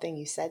on something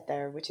you said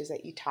there, which is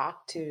that you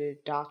talk to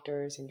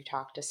doctors and you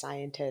talk to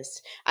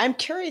scientists. I'm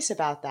curious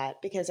about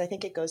that because I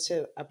think it goes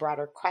to a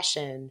broader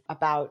question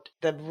about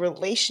the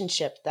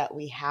relationship that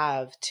we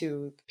have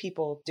to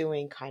people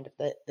doing kind of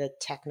the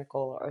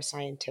technical or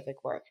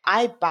scientific work.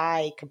 I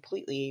buy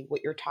completely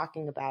what you're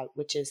talking about,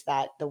 which is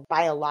that the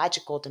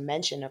biological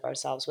dimension of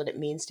ourselves, what it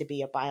means to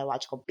be a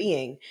biological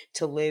being,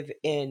 to live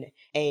in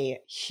a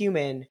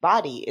human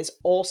body, is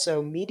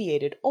also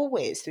mediated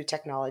always through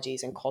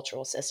technologies and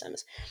cultural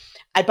systems.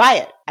 I buy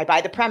it. I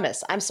buy the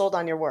premise. I'm sold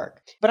on your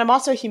work. But I'm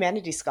also a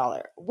humanities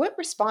scholar. What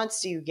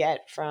response do you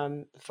get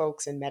from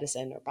folks in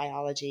medicine or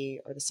biology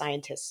or the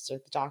scientists or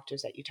the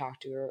doctors that you talk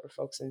to or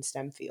folks in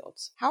STEM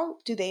fields? How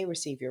do they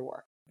receive your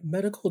work?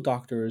 Medical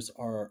doctors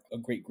are a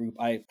great group.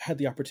 I had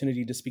the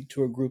opportunity to speak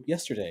to a group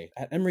yesterday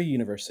at Emory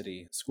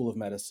University School of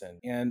Medicine.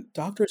 And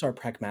doctors are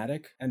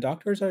pragmatic, and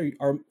doctors are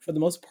for the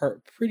most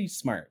part, pretty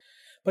smart.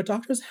 But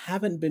doctors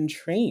haven't been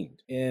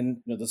trained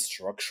in the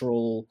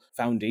structural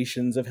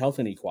foundations of health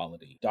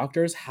inequality.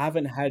 Doctors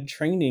haven't had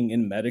training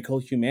in medical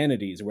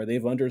humanities where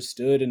they've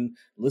understood and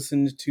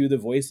listened to the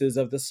voices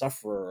of the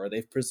sufferer, or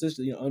they've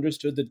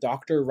understood the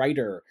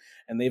doctor-writer,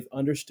 and they've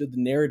understood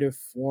the narrative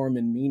form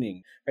and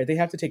meaning. Right? They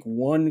have to take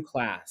one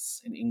class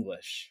in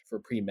English for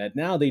pre-med.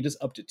 Now they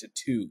just upped it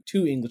to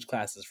two English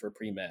classes for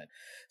pre-med.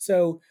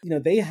 So,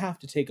 they have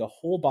to take a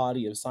whole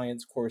body of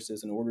science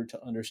courses in order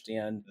to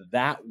understand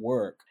that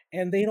work.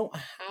 And they don't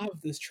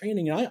have this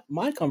training. And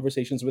my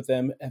conversations with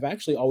them have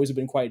actually always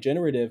been quite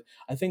generative.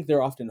 I think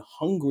they're often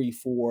hungry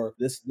for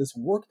this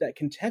work that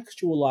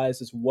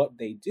contextualizes what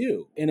they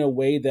do in a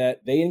way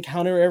that they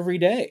encounter every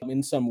day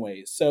in some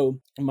ways. So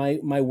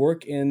my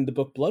work in the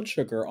book Blood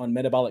Sugar on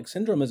metabolic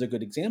syndrome is a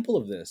good example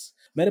of this.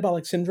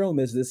 Metabolic syndrome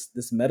is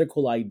this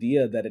medical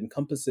idea that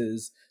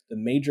encompasses the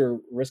major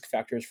risk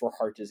factors for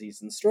heart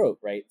disease and stroke,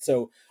 right?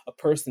 So a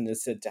person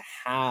is said to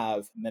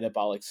have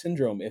metabolic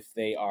syndrome if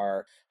they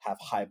have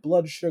high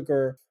blood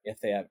sugar,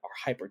 if they are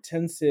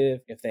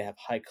hypertensive, if they have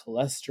high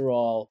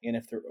cholesterol, and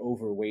if they're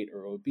overweight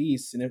or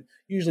obese. And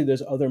usually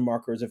there's other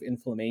markers of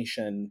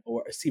inflammation,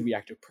 or a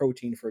C-reactive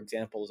protein, for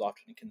example, is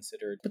often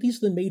considered. But these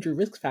are the major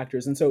risk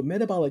factors. And so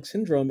metabolic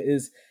syndrome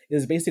is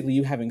basically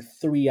you having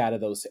 3 out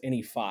of those,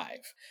 any 5,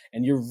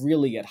 and you're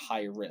really at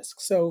high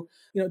risk. So,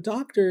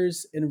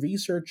 doctors and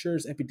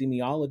researchers,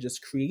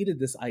 epidemiologists created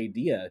this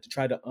idea to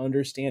try to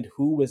understand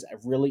who was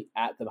really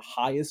at the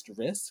highest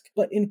risk.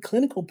 But in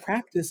clinical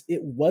practice, practice,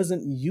 it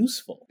wasn't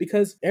useful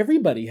because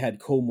everybody had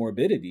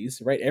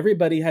comorbidities, right?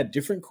 Everybody had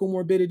different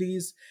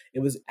comorbidities.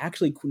 It was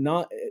actually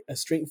not a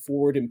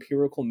straightforward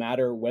empirical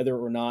matter whether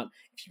or not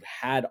if you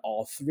had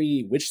all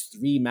three, which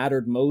three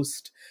mattered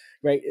most,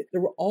 right?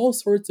 There were all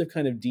sorts of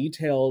kind of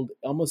detailed,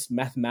 almost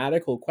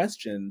mathematical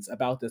questions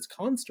about this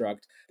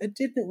construct that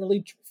didn't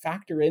really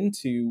factor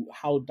into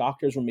how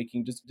doctors were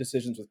making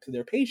decisions with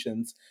their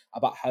patients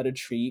about how to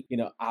treat,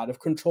 out of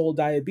control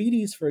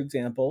diabetes, for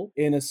example,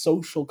 in a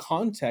social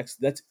context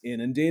that's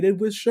inundated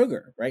with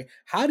sugar, right?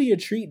 How do you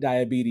treat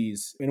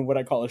diabetes in what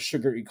I call a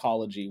sugar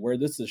ecology, where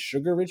this is a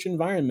sugar-rich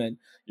environment?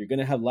 You're going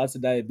to have lots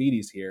of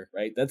diabetes here,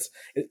 right?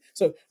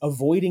 So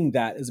avoiding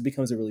that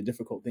becomes a really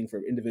difficult thing for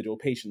individual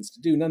patients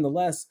to do.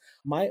 Nonetheless,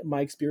 my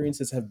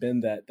experiences have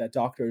been that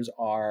doctors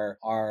are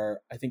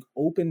I think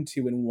open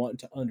to and want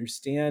to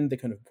understand the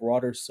kind of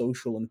broader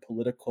social and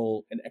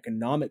political and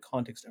economic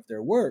context of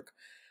their work.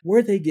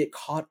 Where they get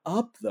caught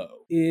up,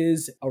 though,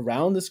 is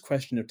around this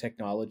question of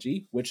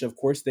technology, which of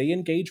course they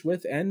engage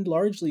with and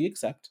largely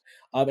accept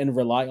and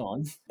rely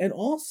on, and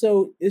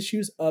also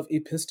issues of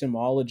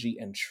epistemology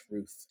and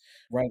truth,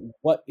 right?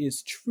 What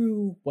is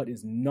true? What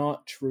is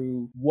not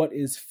true? What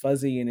is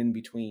fuzzy and in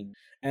between?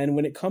 And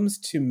when it comes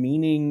to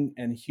meaning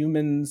and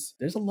humans,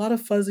 there's a lot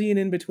of fuzzy and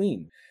in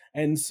between.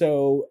 And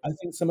so I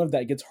think some of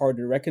that gets hard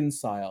to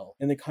reconcile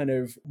in the kind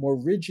of more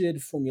rigid,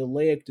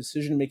 formulaic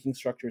decision-making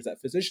structures that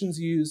physicians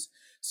use,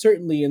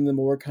 certainly in the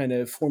more kind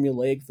of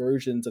formulaic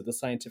versions of the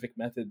scientific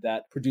method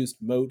that produced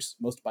most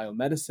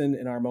biomedicine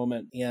in our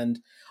moment. And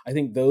I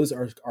think those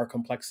are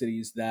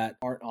complexities that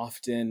aren't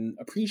often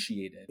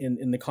appreciated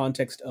in the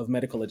context of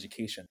medical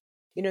education.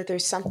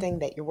 There's something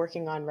that you're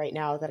working on right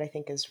now that I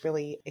think is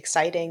really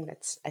exciting.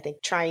 That's, I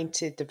think, trying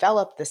to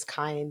develop this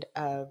kind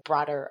of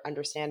broader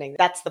understanding.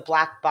 That's the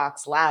Black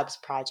Box Labs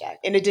project.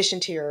 In addition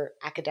to your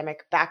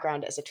academic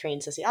background as a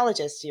trained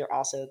sociologist, you're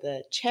also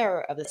the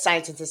chair of the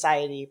Science and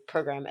Society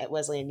program at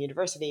Wesleyan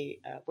University,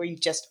 where you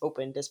just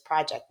opened this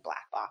project,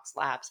 Black Box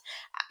Labs.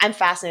 I'm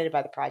fascinated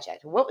by the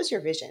project. What was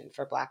your vision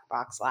for Black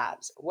Box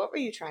Labs? What were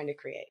you trying to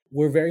create?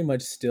 We're very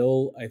much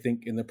still, I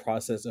think, in the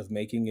process of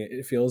making it.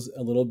 It feels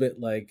a little bit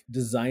like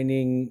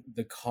designing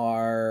the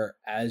car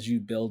as you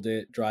build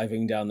it,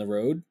 driving down the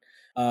road.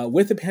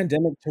 With the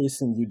pandemic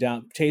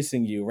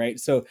chasing you, right?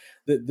 So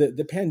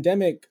the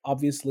pandemic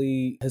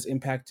obviously has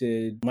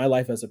impacted my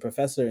life as a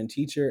professor and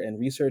teacher and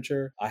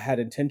researcher. I had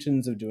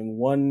intentions of doing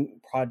one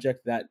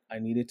project that I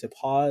needed to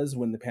pause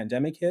when the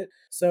pandemic hit.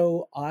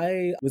 So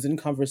I was in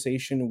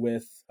conversation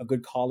with a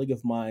good colleague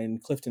of mine,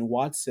 Clifton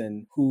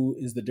Watson, who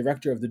is the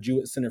director of the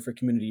Jewett Center for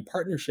Community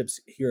Partnerships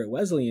here at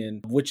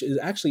Wesleyan, which is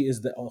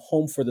the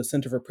home for the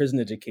Center for Prison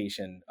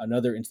Education,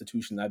 another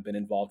institution I've been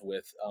involved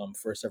with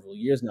for several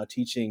years now,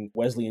 teaching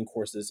Wesleyan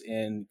courses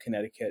in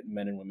Connecticut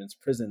men and women's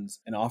prisons,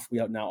 and we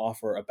now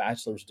offer a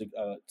bachelor's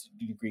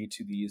degree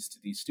to these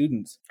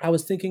students. I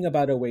was thinking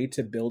about a way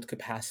to build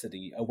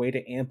capacity, a way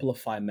to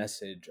amplify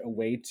message, a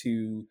way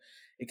to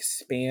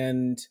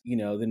expand,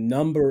 the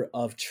number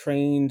of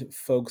trained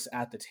folks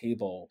at the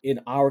table in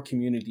our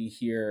community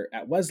here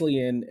at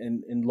Wesleyan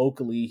and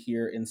locally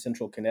here in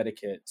central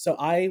Connecticut. So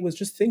I was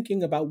just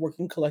thinking about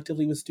working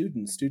collectively with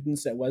students.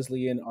 Students at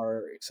Wesleyan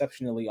are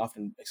exceptionally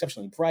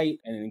bright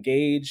and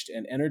engaged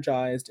and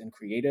energized and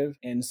creative.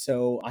 And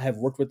so I have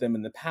worked with them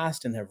in the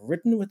past and have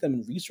written with them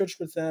and researched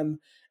with them.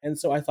 And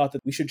so I thought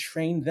that we should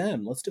train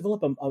them. Let's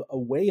develop a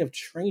way of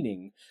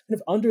training,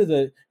 kind of under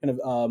the kind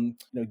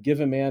of, give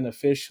a man a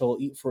fish, he'll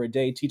eat for a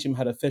day, teach him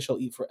how to fish, he'll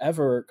eat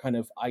forever kind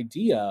of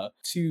idea,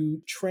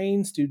 to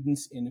train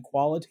students in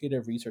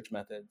qualitative research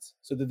methods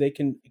so that they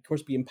can, of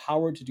course, be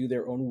empowered to do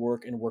their own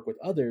work and work with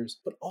others,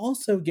 but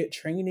also get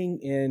training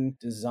in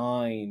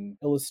design,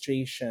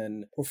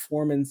 illustration,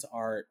 performance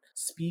art,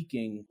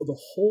 speaking, the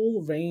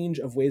whole range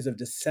of ways of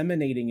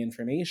disseminating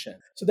information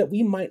so that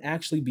we might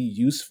actually be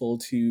useful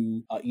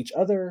to each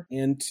other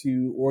and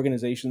to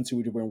organizations who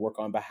are doing work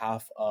on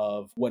behalf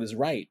of what is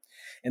right.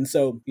 And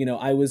so,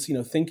 I was,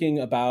 thinking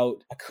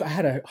about, I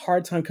had a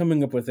hard time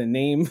coming up with a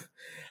name.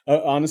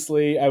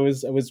 Honestly, I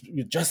was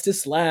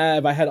Justice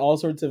Lab. I had all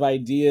sorts of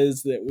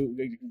ideas that we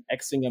were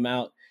Xing them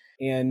out.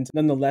 And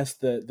nonetheless,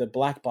 the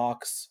black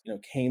box,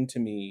 came to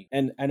me.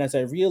 And as I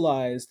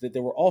realized that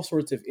there were all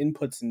sorts of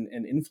inputs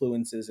and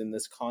influences in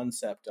this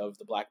concept of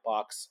the black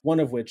box,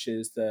 one of which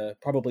is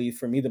probably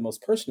for me the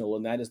most personal,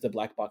 and that is the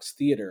black box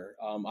theater.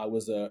 I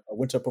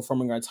went to a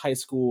performing arts high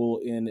school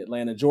in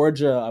Atlanta,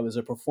 Georgia. I was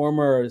a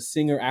performer, a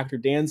singer, actor,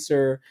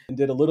 dancer, and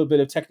did a little bit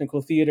of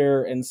technical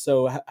theater. And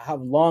so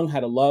have long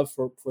had a love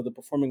for the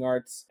performing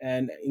arts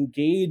and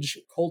engage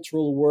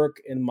cultural work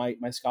in my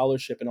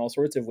scholarship in all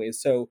sorts of ways.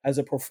 So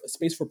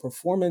space for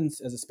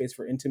performance, as a space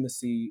for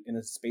intimacy, and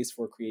a space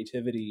for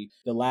creativity,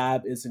 the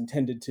lab is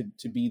intended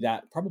to be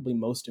that, probably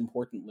most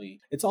importantly.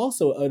 It's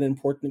also an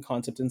important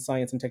concept in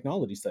science and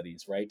technology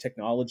studies, right?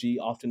 Technology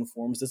often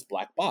forms this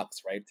black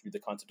box, right? Through the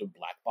concept of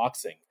black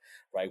boxing,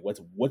 right?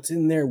 What's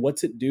in there?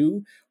 What's it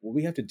do? Well,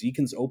 we have to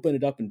open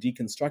it up and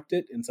deconstruct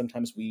it. And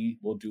sometimes we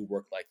will do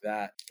work like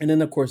that. And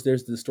then, of course,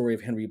 there's the story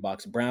of Henry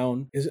Box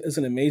Brown. It's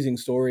an amazing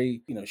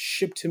story,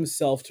 shipped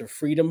himself to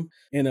freedom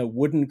in a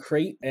wooden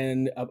crate.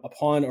 And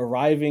upon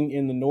arriving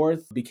in the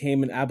North,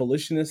 became an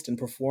abolitionist and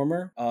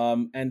performer,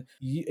 and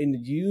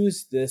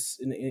used this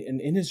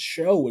in his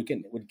show,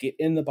 would get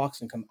in the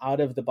box and come out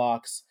of the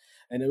box.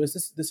 And it was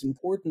this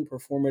important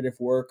performative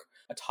work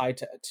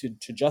tied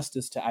to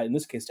justice, in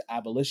this case, to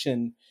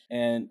abolition,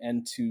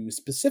 and to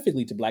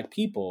specifically to Black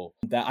people,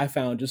 that I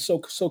found just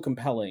so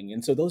compelling.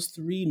 And so those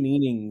three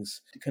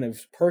meanings kind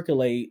of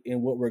percolate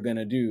in what we're going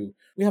to do.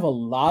 We have a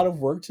lot of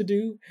work to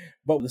do,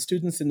 but the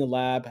students in the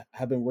lab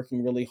have been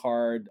working really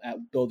hard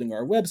at building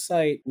our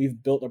website.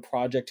 We've built a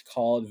project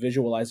called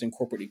Visualizing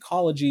Corporate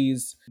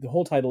Ecologies. The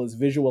whole title is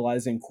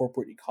Visualizing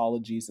Corporate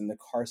Ecologies in the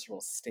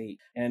Carceral State.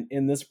 And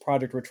in this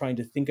project, we're trying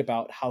to think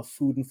about how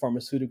food and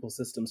pharmaceutical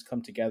systems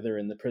come together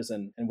in the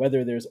prison, and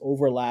whether there's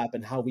overlap,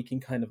 and how we can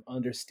kind of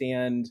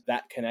understand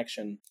that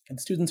connection. And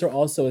students are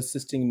also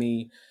assisting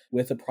me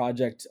with a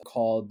project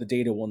called The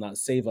Data Will Not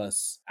Save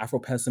Us,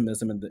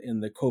 Afro-Pessimism in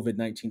the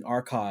COVID-19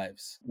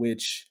 Archives,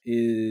 which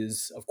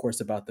is, of course,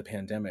 about the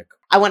pandemic.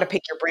 I want to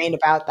pick your brain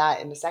about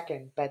that in a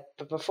second, but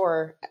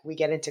before we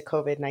get into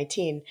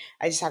COVID-19,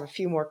 I just have a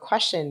few more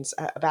questions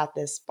about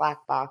this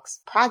Black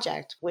Box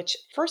project, which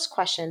first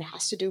question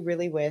has to do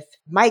really with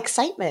my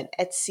excitement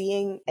at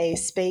seeing a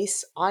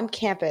space on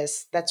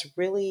campus that's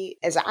really,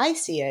 as I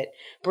see it,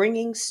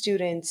 bringing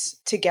students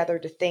together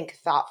to think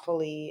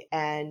thoughtfully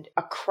and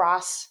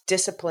across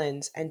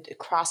disciplines and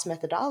across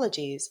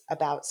methodologies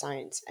about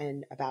science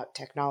and about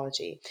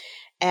technology.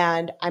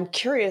 And I'm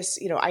curious,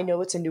 I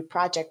know it's a new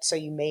project, so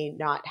you may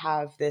not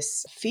have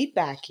this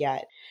feedback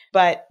yet.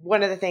 But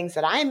one of the things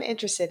that I'm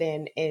interested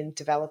in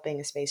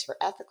developing a space for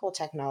ethical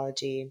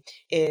technology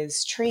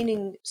is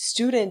training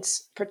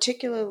students,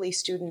 particularly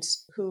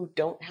students who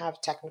don't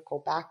have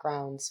technical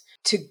backgrounds,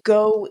 to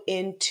go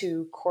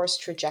into course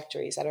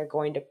trajectories that are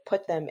going to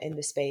put them in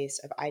the space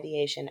of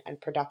ideation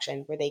and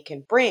production, where they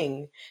can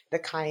bring the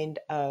kind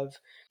of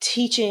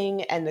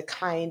teaching and the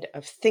kind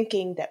of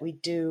thinking that we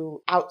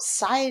do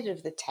outside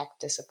of the tech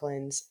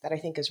disciplines that I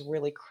think is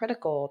really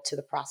critical to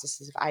the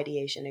processes of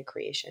ideation and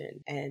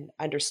creation and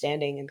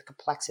understanding and the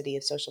complexity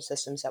of social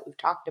systems that we've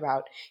talked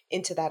about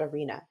into that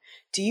arena.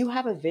 Do you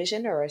have a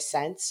vision or a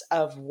sense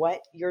of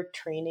what you're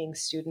training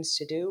students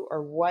to do,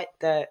 or what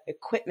the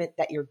equipment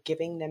that you're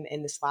giving them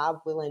in this lab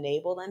will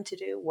enable them to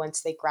do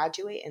once they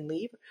graduate and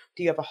leave?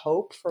 Do you have a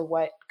hope for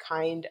what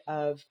kind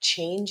of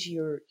change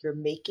you're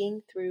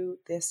making through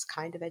this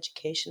kind of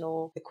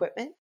educational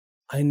equipment?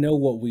 I know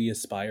what we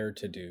aspire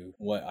to do,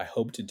 what I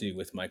hope to do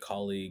with my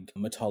colleague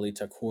Mitali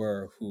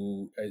Thakur,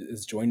 who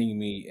is joining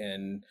me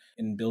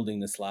in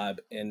building this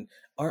lab. And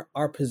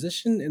our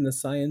position in the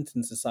Science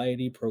and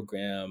Society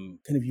program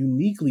kind of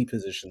uniquely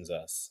positions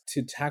us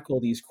to tackle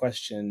these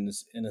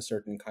questions in a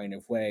certain kind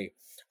of way.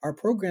 Our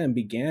program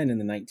began in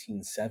the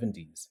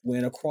 1970s,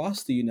 when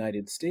across the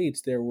United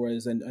States there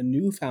was a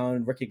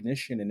newfound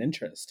recognition and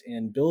interest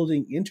in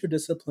building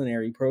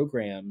interdisciplinary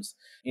programs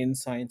in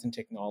science and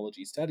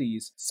technology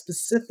studies,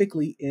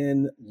 specifically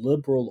in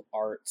liberal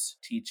arts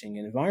teaching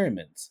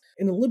environments.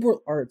 In a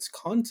liberal arts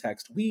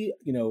context, we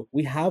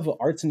have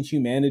arts and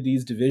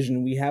humanities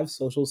division, we have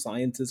social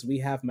sciences, we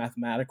have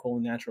mathematical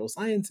and natural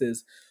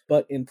sciences,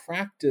 but in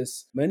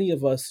practice, many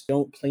of us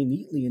don't play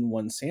neatly in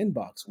one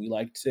sandbox. We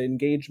like to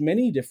engage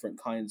many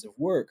different kinds of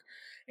work.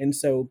 And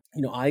so,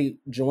 I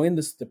joined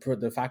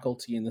the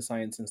faculty in the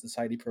Science and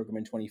Society program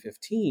in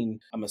 2015.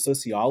 I'm a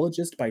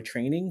sociologist by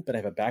training, but I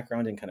have a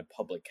background in kind of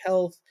public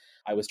health.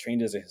 I was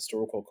trained as a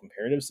historical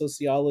comparative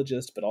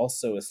sociologist, but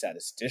also a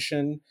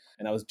statistician.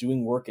 And I was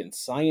doing work in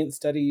science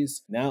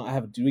studies. Now I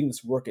have doing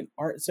this work in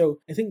art. So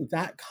I think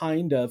that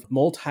kind of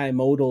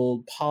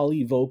multimodal,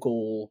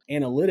 polyvocal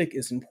analytic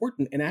is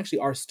important. And actually,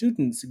 our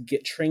students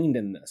get trained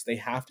in this. They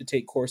have to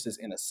take courses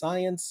in a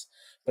science,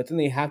 but then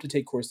they have to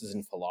take courses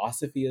in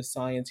philosophy of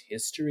science,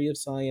 history of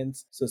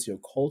science,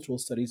 sociocultural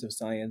studies of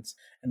science.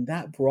 And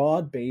that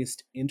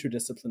broad-based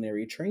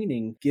interdisciplinary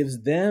training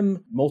gives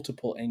them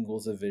multiple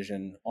angles of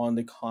vision on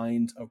the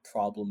kinds of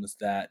problems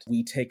that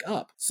we take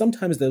up.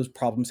 Sometimes those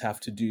problems have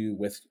to do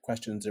with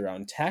questions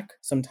around tech.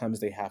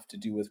 Sometimes they have to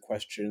do with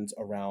questions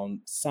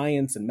around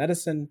science and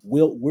medicine.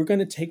 We're going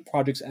to take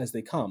projects as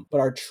they come, but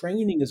our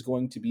training is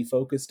going to be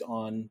focused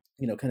on,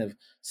 kind of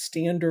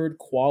standard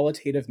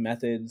qualitative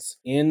methods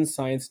in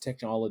science science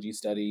technology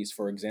studies,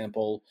 for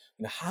example,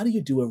 how do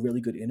you do a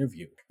really good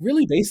interview?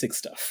 Really basic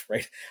stuff,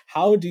 right?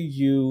 How do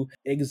you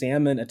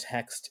examine a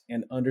text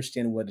and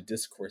understand what a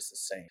discourse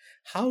is saying?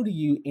 How do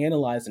you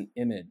analyze an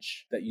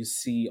image that you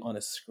see on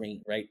a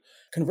screen, right?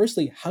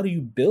 Conversely, how do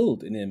you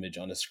build an image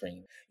on a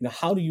screen?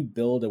 How do you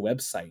build a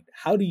website?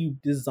 How do you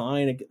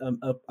design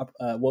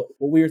what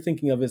we are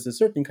thinking of as a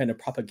certain kind of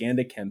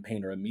propaganda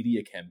campaign or a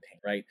media campaign,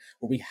 right?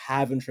 Where we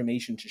have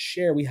information to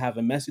share, we have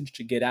a message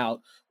to get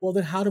out. Well,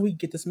 then how do we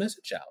get this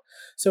message out?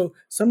 So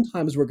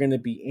sometimes we're going to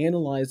be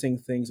analyzing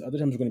things, other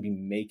times we're going to be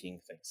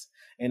making things.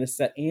 And it's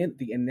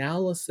the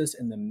analysis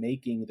and the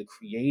making, the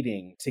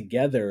creating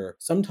together,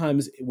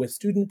 sometimes with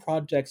student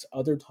projects,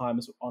 other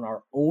times on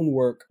our own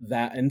work,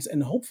 that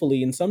and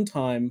hopefully in some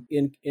time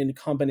in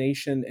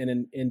combination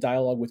and in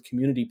dialogue with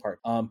community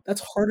partners.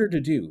 That's harder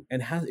to do,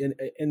 and has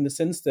in the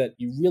sense that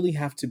you really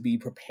have to be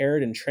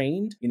prepared and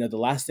trained. The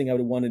last thing I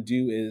would want to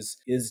do is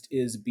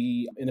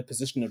be in a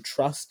position of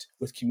trust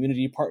with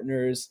community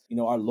partners,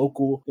 our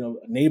local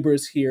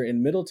neighbors here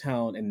in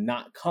Middletown, and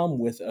not come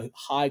with a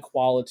high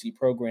quality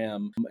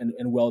program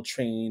and well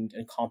trained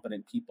and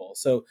competent people.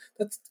 So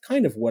that's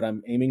kind of what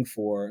I'm aiming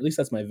for. At least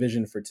that's my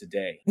vision for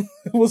today.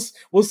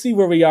 we'll see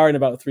where we are in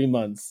about 3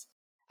 months.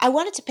 I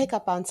wanted to pick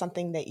up on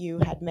something that you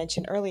had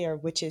mentioned earlier,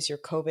 which is your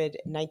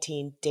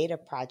COVID-19 data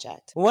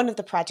project. One of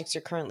the projects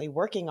you're currently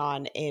working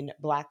on in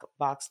Black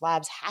Box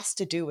Labs has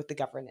to do with the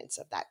governance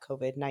of that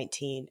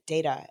COVID-19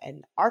 data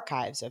and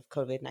archives of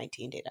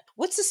COVID-19 data.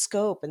 What's the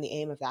scope and the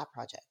aim of that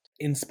project?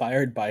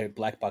 Inspired by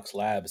Black Box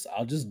Labs,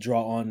 I'll just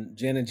draw on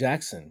Janet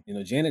Jackson.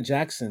 Janet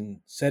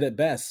Jackson said it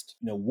best,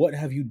 what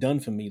have you done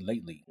for me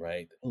lately,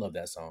 right? I love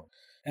that song.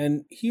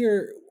 And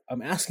here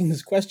I'm asking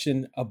this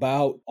question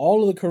about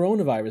all of the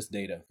coronavirus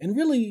data and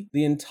really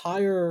the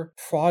entire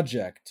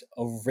project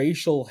of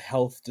racial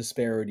health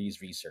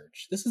disparities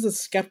research. This is a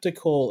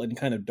skeptical and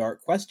kind of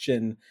dark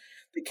question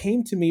that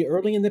came to me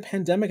early in the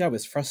pandemic. I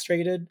was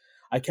frustrated.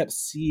 I kept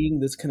seeing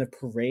this kind of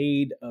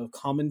parade of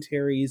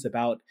commentaries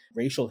about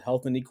racial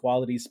health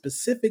inequalities,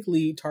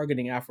 specifically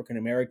targeting African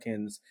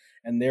Americans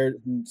and their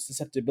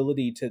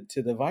susceptibility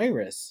to the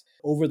virus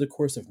over the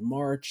course of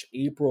March,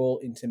 April,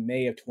 into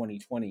May of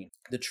 2020.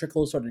 The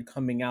trickle started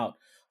coming out.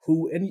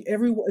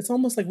 It's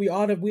almost like we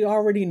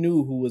already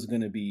knew who was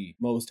going to be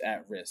most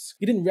at risk.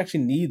 You didn't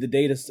actually need the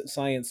data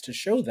science to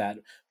show that,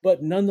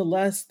 but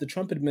nonetheless, the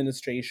Trump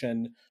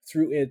administration,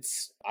 through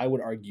its, I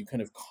would argue,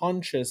 kind of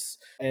conscious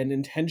and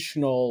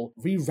intentional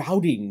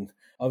rerouting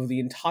of the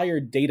entire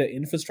data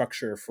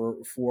infrastructure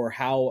for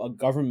how a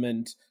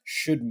government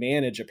should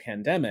manage a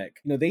pandemic,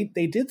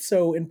 they did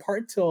so in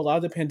part to allow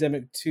the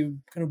pandemic to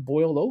kind of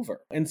boil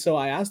over. And so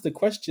I asked the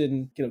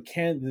question,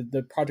 can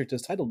the project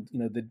is titled,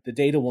 the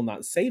data will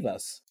not save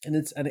us. And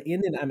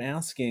I'm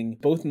asking,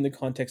 both in the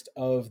context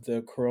of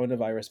the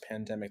coronavirus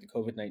pandemic, the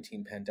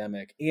COVID-19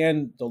 pandemic,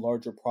 and the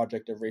larger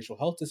project of racial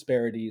health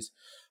disparities,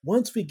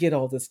 once we get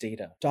all this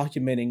data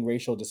documenting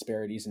racial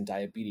disparities in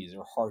diabetes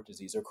or heart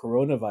disease or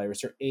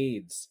coronavirus or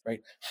AIDS, right?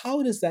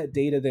 How does that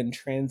data then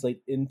translate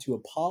into a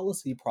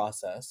policy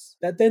process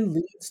that then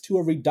leads to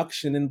a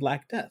reduction in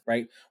Black death,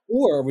 right?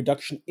 Or a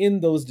reduction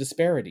in those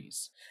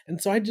disparities?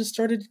 And so I just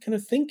started kind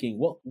of thinking,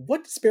 well,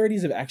 what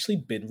disparities have actually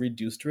been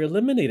reduced or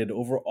eliminated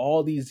over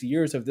all these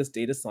years of this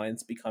data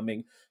science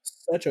becoming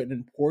such an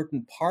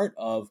important part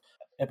of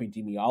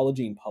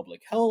epidemiology and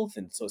public health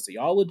and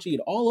sociology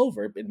and all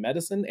over in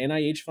medicine,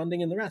 NIH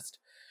funding, and the rest.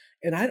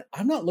 And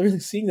I'm not really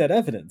seeing that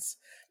evidence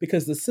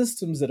because the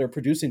systems that are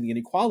producing the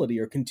inequality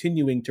are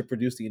continuing to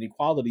produce the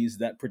inequalities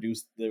that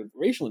produce the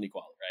racial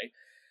inequality, right?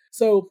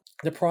 So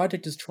the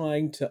project is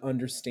trying to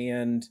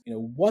understand,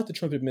 what the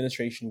Trump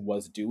administration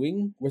was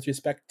doing with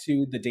respect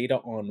to the data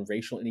on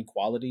racial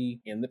inequality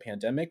in the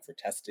pandemic for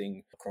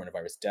testing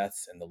coronavirus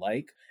deaths and the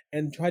like,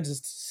 and try to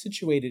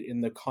situate it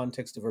in the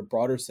context of a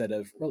broader set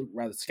of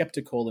rather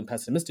skeptical and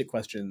pessimistic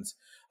questions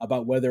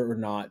about whether or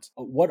not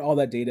what all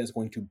that data is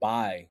going to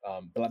buy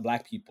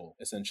Black people,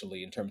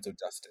 essentially, in terms of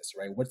justice,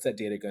 right? What's that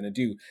data going to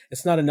do?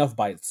 It's not enough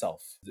by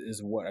itself,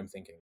 is what I'm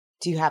thinking.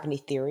 Do you have any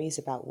theories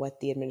about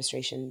what the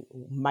administration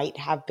might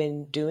have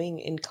been doing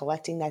in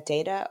collecting that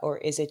data? Or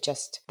is it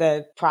just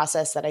the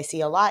process that I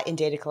see a lot in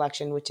data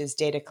collection, which is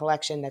data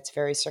collection that's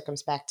very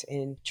circumspect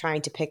in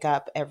trying to pick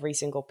up every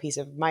single piece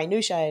of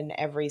minutia and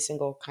every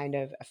single kind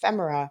of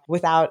ephemera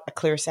without a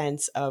clear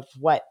sense of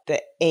what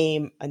the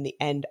aim and the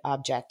end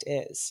object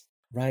is?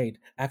 Right.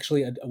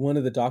 Actually, one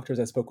of the doctors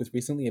I spoke with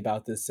recently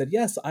about this said,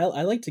 yes, I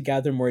like to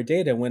gather more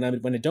data when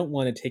I don't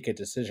want to take a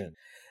decision.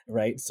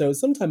 Right. So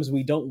sometimes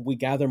we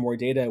gather more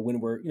data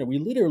when we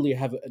literally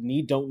have a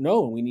need, don't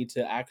know, and we need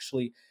to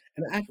actually,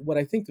 what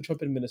I think the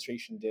Trump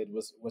administration did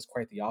was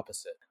quite the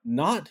opposite.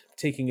 Not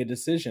taking a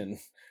decision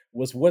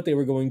was what they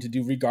were going to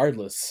do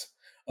regardless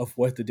of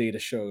what the data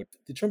showed.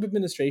 The Trump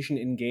administration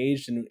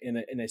engaged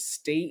in a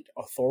state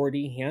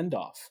authority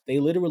handoff. They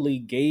literally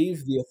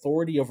gave the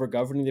authority over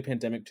governing the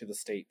pandemic to the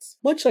states,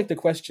 much like the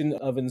question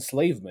of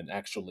enslavement,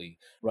 actually,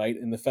 right?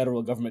 In the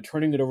federal government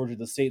turning it over to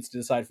the states to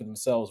decide for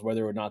themselves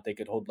whether or not they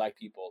could hold Black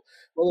people.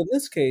 Well, in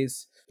this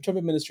case, the Trump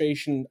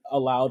administration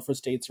allowed for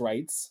states'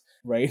 rights,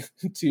 right,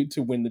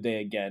 to win the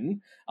day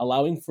again,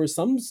 allowing for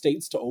some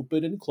states to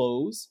open and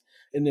close.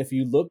 And if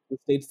you look, the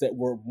states that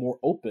were more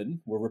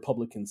open were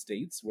Republican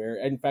states, where,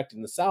 in fact,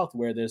 in the South,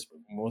 where there's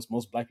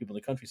most Black people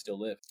in the country still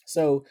live.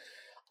 So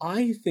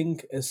I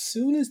think as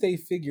soon as they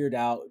figured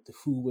out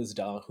who was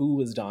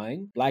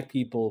dying, Black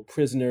people,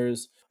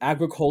 prisoners,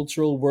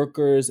 agricultural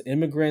workers,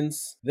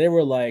 immigrants, they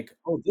were like,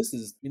 "Oh, this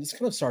is, it's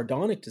kind of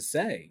sardonic to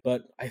say,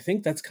 but I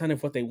think that's kind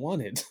of what they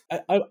wanted."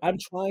 I'm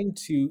trying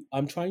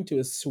to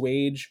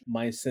assuage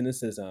my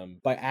cynicism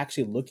by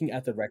actually looking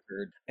at the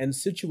record and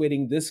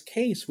situating this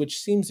case, which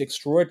seems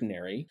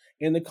extraordinary,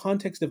 in the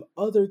context of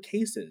other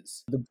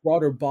cases, the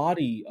broader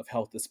body of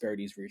health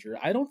disparities research.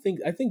 I think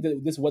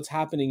that this what's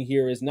happening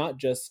here is not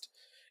just,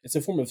 it's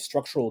a form of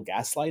structural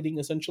gaslighting,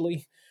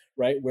 essentially,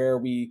 right? Where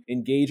we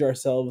engage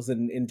ourselves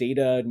in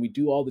data and we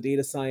do all the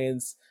data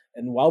science.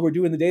 And while we're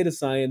doing the data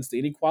science, the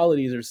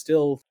inequalities are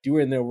still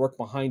doing their work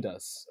behind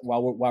us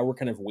while we're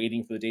kind of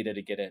waiting for the data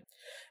to get in.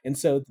 And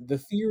so the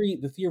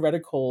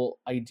theoretical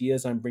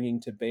ideas I'm bringing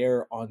to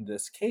bear on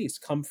this case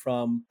come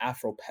from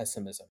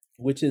Afro-pessimism,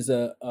 which is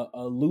a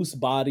loose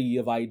body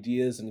of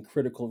ideas and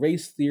critical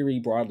race theory,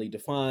 broadly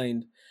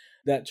defined,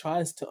 that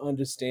tries to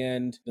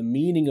understand the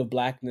meaning of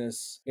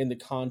Blackness in the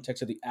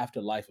context of the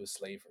afterlife of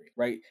slavery,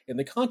 right? In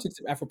the context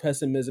of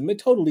Afro-pessimism, it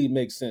totally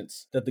makes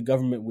sense that the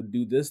government would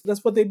do this.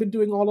 That's what they've been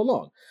doing all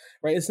along,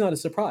 right? It's not a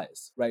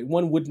surprise, right?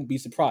 One wouldn't be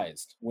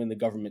surprised when the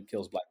government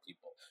kills Black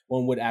people.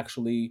 One would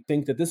actually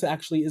think that this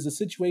actually is a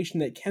situation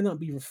that cannot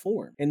be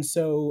reformed. And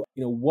so,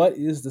 what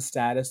is the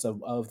status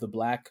of the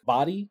Black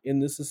body in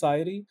this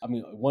society? I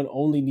mean, one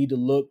only need to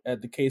look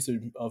at the case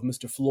of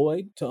Mr.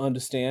 Floyd to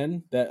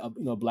understand that,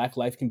 Black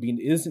life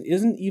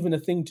isn't even a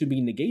thing to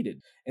be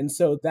negated. And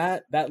so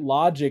that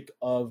logic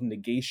of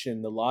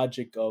negation, the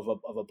logic of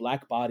a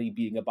Black body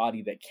being a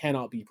body that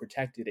cannot be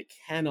protected, it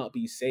cannot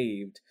be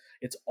saved,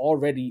 it's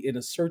already, in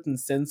a certain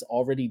sense,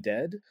 already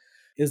dead,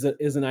 is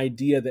an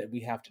idea that we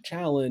have to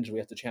challenge. We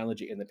have to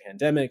challenge it in the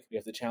pandemic. We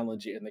have to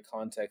challenge it in the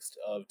context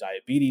of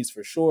diabetes,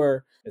 for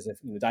sure. As if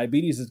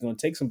diabetes is going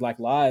to take some Black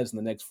lives in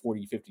the next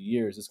 40, 50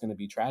 years. It's going to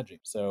be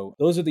tragic. So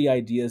those are the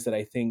ideas that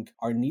I think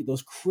are neat,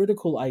 those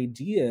critical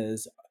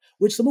ideas,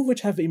 which some of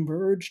which have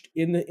emerged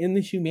in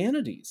the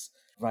humanities,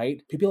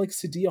 right? People like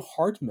Saidiya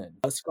Hartman,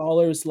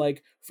 scholars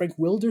like Frank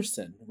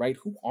Wilderson, right?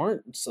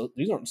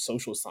 These aren't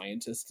social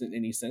scientists in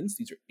any sense.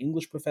 These are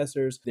English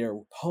professors. They're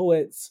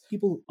poets,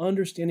 people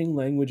understanding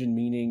language and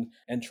meaning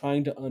and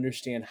trying to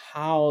understand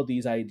how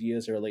these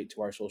ideas relate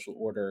to our social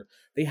order.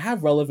 They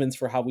have relevance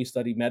for how we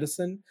study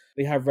medicine.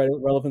 They have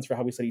relevance for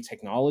how we study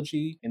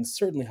technology, and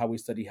certainly how we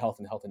study health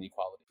and health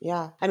inequality.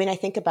 Yeah. I mean, I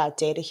think about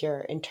data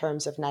here in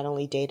terms of not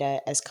only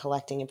data as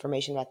collecting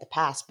information about the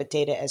past, but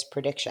data as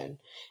prediction,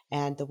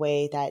 and the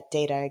way that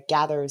data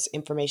gathers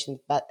information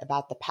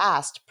about the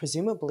past,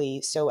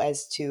 presumably so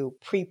as to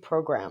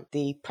pre-program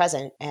the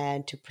present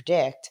and to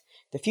predict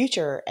the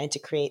future and to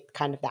create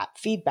kind of that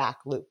feedback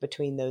loop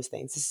between those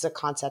things. This is a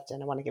concept,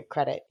 and I want to give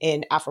credit,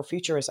 in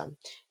Afrofuturism,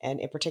 and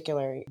in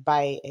particular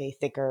by a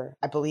thinker,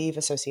 I believe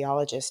a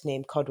sociologist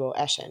named Kodwo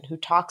Eshun, who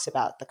talks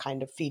about the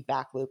kind of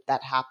feedback loop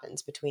that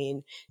happens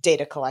between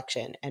data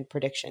collection and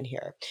prediction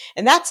here.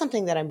 And that's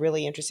something that I'm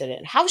really interested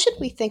in. How should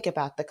we think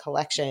about the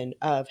collection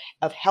of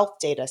health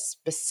data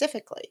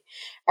specifically?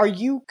 Are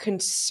you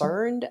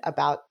concerned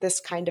about this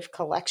kind of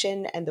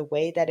collection and the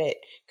way that it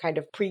kind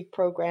of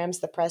pre-programs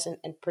the present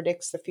and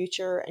predicts the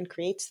future and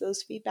creates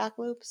those feedback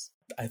loops?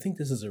 I think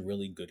this is a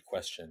really good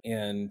question.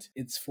 And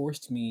it's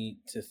forced me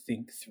to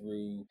think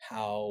through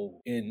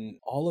how, in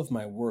all of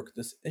my work,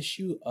 this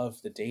issue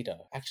of the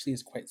data actually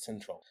is quite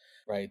central,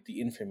 right? The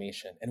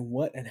information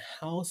and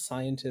how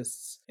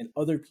scientists and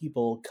other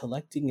people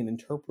collecting and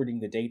interpreting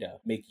the data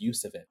make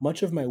use of it.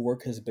 Much of my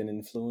work has been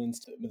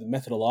influenced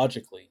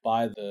methodologically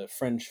by the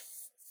French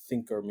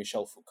thinker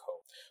Michel Foucault,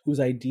 whose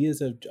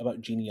ideas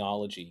about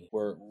genealogy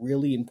were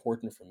really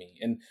important for me.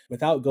 And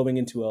without going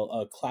into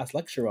a class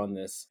lecture on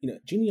this,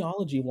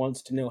 genealogy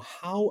wants to know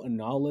how a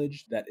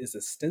knowledge that is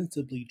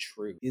ostensibly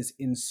true is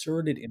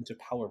inserted into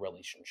power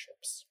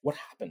relationships. What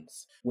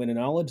happens when a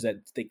knowledge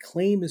that they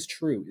claim is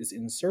true is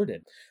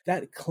inserted?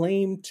 That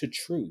claim to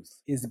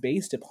truth is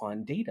based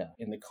upon data.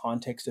 In the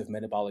context of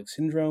metabolic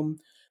syndrome,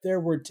 there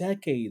were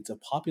decades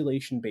of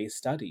population-based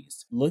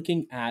studies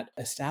looking at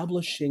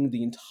establishing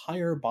the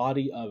entire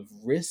body of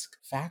risk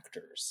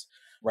factors,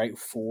 right,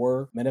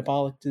 for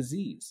metabolic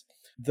disease.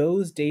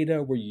 Those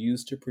data were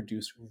used to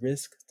produce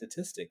risk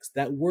statistics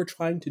that we're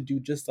trying to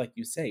do, just like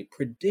you say,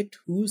 predict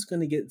who's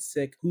going to get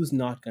sick, who's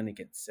not going to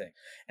get sick.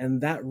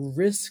 And that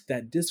risk,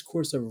 that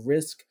discourse of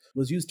risk,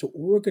 was used to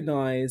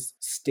organize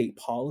state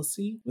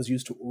policy, was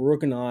used to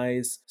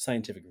organize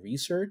scientific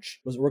research,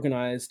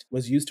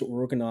 was used to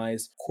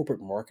organize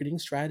corporate marketing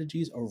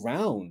strategies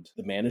around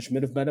the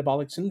management of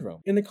metabolic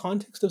syndrome in the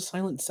context of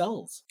silent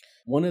cells.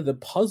 One of the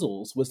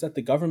puzzles was that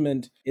the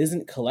government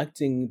isn't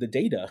collecting the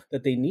data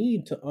that they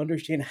need to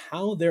understand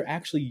how they're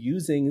actually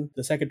using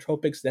the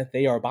psychotropics that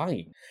they are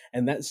buying.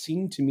 And that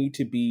seemed to me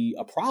to be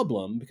a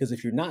problem, because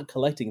if you're not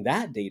collecting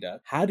that data,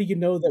 how do you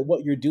know that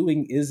what you're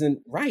doing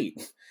isn't right?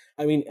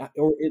 I mean,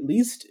 or at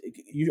least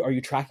are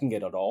you tracking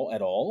it at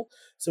all?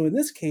 So in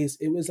this case,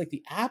 it was like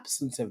the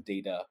absence of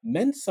data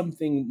meant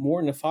something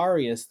more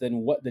nefarious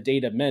than what the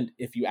data meant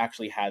if you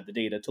actually had the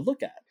data to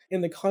look at.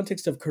 In the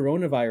context of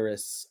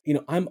coronavirus,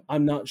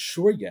 I'm not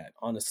sure yet,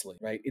 honestly,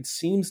 right? It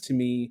seems to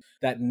me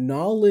that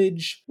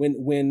knowledge,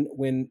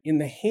 when in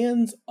the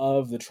hands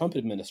of the Trump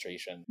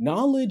administration,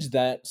 knowledge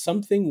that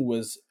something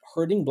was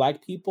hurting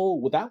Black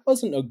people, well, that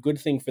wasn't a good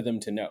thing for them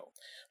to know.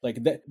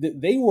 Like that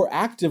they were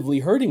actively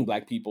hurting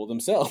Black people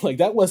themselves. Like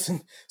that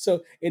wasn't,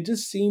 so it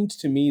just seemed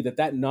to me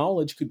that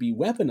knowledge could be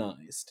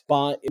weaponized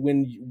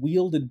when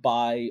wielded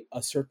by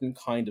a certain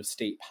kind of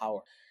state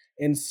power.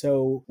 And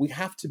so we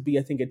have to be,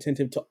 I think,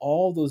 attentive to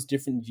all those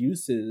different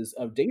uses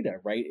of data,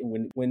 right?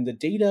 And when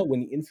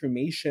the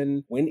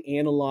information, when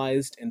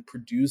analyzed and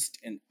produced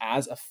and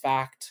as a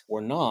fact or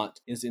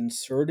not, is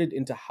inserted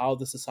into how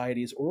the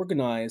society is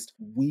organized,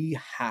 we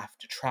have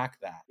to track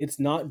that. It's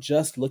not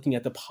just looking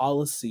at the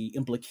policy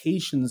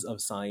implications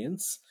of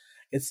science.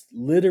 It's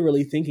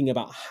literally thinking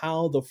about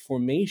how the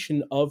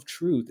formation of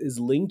truth is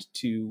linked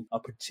to a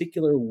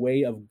particular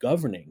way of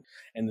governing.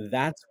 And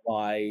that's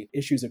why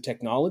issues of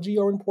technology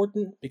are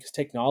important, because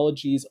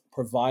technologies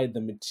provide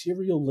the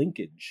material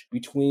linkage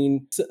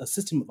between a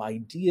system of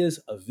ideas,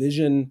 a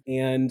vision,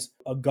 and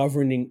a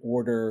governing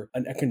order,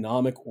 an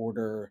economic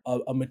order,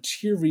 a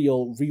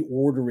material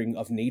reordering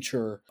of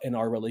nature and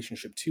our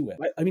relationship to it.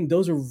 I mean,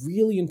 those are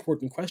really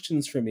important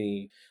questions for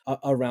me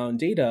around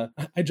data.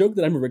 I joke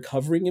that I'm a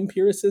recovering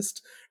empiricist,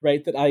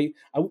 right? That I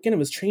kind of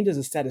was trained as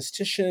a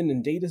statistician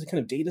and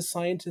data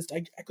scientist.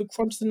 I could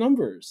crunch the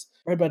numbers,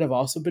 right? But I've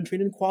also been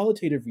trained in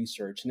qualitative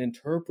research and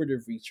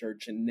interpretive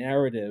research and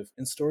narrative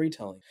and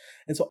storytelling.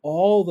 And so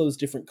all those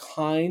different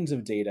kinds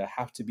of data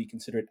have to be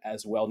considered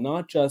as well,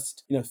 not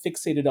just,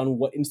 fixated on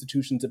what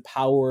institutions of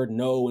power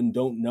know and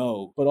don't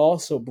know, but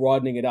also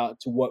broadening it out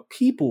to what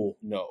people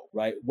know,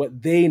 right?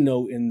 What they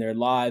know in their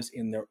lives,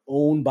 in their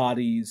own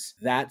bodies,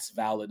 that's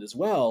valid as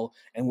well.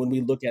 And when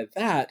we look at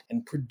that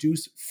and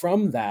produce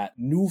from that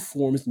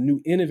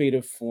new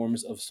innovative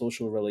forms of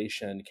social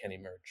relation can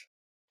emerge.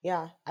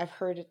 Yeah, I've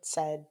heard it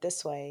said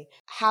this way: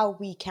 how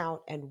we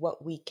count and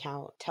what we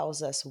count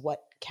tells us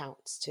what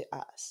counts to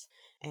us.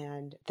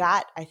 And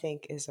that, I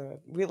think, is a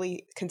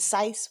really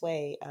concise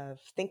way of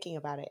thinking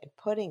about it and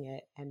putting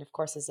it. And of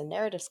course, as a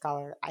narrative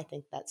scholar, I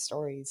think that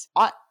stories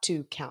ought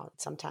to count,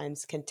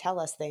 sometimes can tell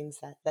us things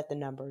that the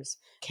numbers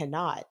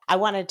cannot. I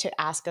wanted to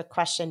ask a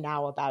question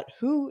now about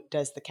who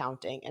does the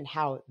counting and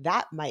how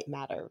that might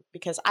matter,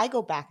 because I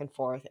go back and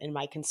forth in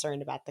my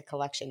concern about the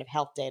collection of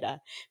health data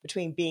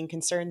between being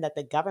concerned that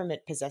the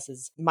government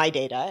possesses my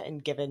data,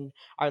 and given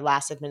our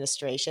last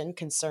administration,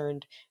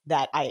 concerned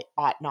that I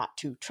ought not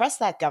to trust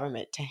that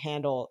government to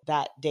handle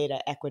that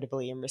data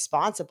equitably and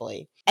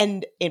responsibly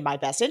and in my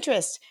best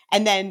interest,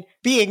 and then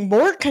being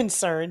more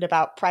concerned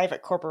about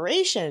private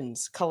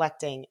corporations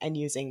collecting and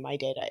using my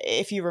data.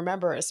 If you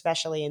remember,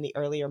 especially in the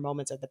earlier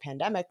moments of the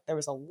pandemic, there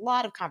was a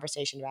lot of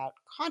conversation about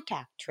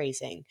contact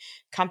tracing,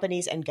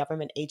 companies and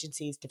government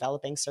agencies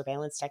developing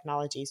surveillance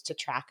technologies to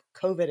track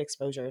COVID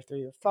exposure through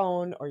your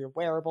phone or your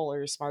wearable or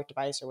your smart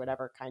device or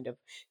whatever kind of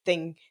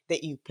thing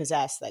that you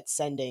possess that's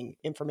sending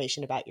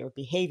information about your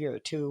behavior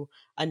to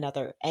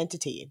another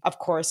entity. Of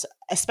course,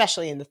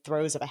 especially in the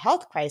throes of a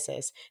health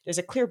crisis, there's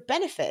a clear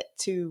benefit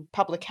to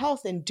public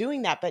health in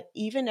doing that. But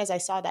even as I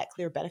saw that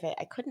clear benefit,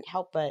 I couldn't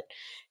help but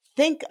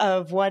think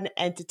of one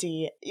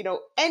entity,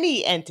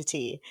 any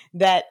entity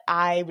that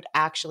I would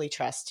actually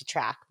trust to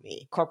track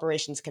me.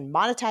 Corporations can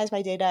monetize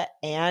my data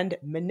and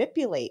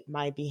manipulate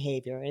my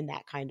behavior in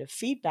that kind of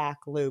feedback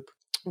loop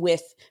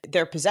with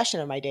their possession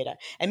of my data.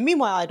 And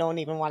meanwhile, I don't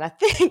even want to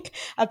think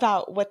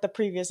about what the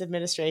previous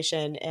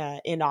administration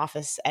in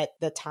office at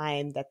the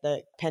time that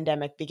the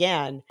pandemic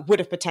began would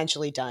have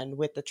potentially done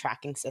with the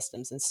tracking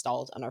systems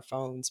installed on our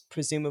phones,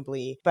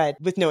 presumably, but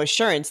with no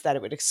assurance that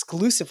it would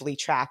exclusively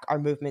track our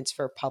movements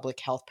for public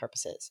health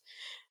purposes.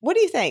 What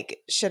do you think?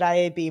 Should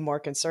I be more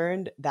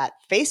concerned that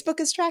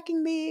Facebook is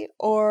tracking me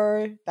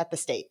or that the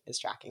state is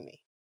tracking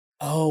me?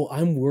 Oh,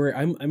 I'm worried.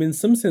 I'm in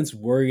some sense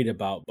worried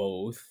about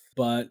both.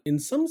 But in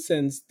some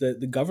sense,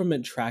 the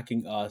government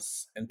tracking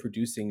us and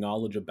producing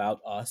knowledge about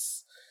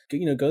us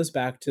goes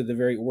back to the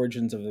very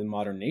origins of the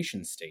modern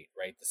nation state,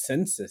 right? The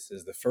census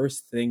is the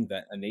first thing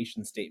that a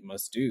nation state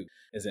must do,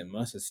 is it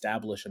must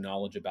establish a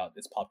knowledge about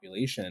its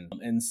population.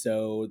 And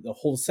so the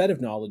whole set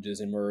of knowledges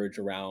emerge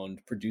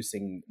around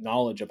producing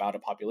knowledge about a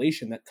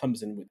population that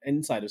comes in with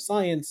inside of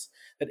science,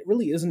 that it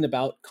really isn't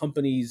about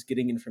companies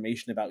getting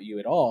information about you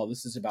at all.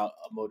 This is about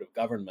a mode of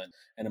government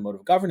and a mode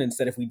of governance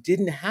that if we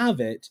didn't have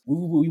it,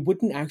 we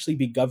wouldn't actually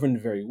be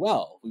governed very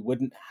well. We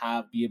wouldn't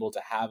be able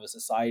to have a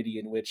society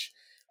in which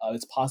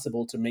it's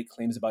possible to make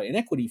claims about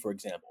inequity, for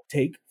example.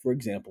 Take, for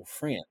example,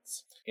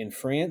 France. In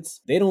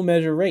France, they don't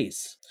measure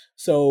race.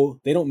 So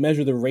they don't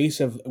measure the race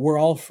of, we're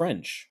all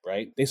French,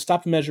 right? They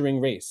stopped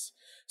measuring race.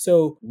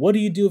 So what do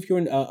you do if you're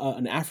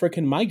an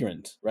African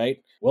migrant, right?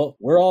 Well,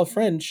 we're all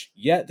French,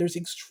 yet there's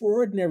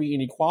extraordinary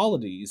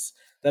inequalities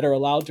that are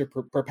allowed to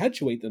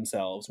perpetuate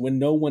themselves when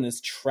no one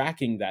is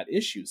tracking that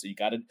issue. So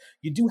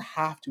you do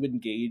have to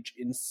engage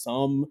in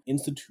some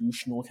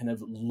institutional kind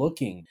of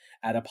looking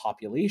at a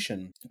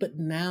population. But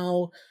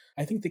now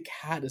I think the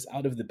cat is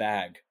out of the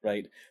bag,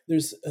 right?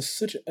 There's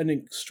such an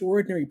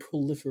extraordinary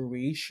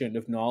proliferation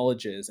of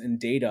knowledges and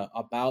data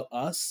about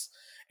us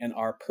and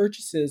our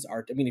purchases.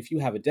 If you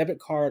have a debit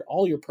card,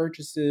 all your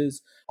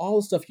purchases, all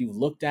the stuff you've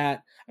looked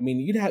at,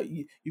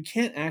 you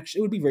can't actually,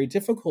 it would be very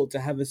difficult to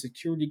have a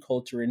security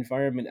culture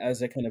environment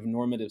as a kind of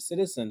normative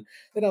citizen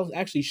that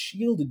actually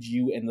shielded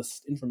you and the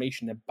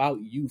information about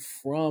you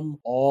from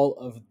all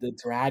of the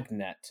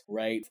dragnet,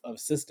 right, of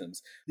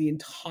systems. The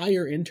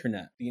entire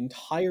internet, the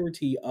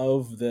entirety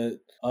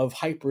of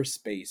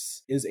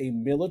hyperspace is a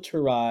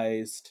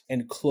militarized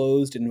and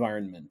closed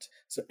environment.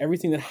 So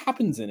everything that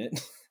happens in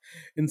it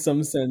in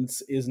some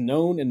sense is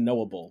known and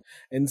knowable.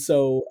 And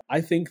so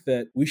I think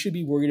that we should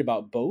be worried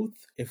about both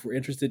if we're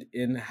interested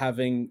in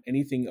having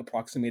anything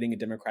approximating a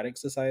democratic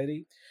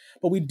society.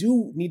 But we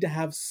do need to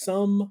have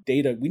some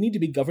data. We need to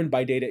be governed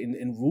by data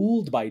and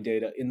ruled by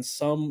data in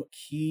some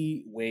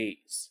key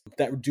ways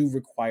that do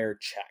require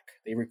check.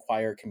 They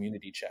require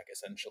community check,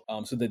 essentially,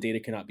 so the data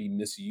cannot be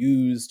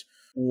misused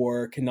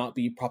or cannot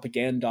be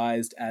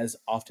propagandized, as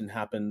often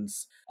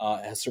happens,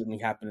 has certainly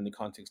happened in the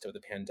context of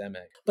the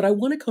pandemic. But I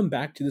want to come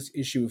back to this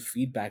issue of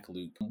feedback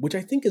loop, which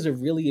I think is a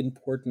really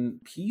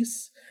important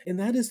piece. And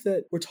that is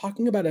that we're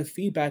talking about a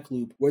feedback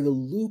loop where the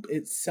loop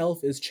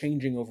itself is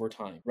changing over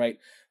time, right?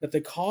 That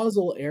the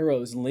causal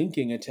arrows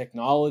linking a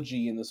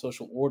technology and the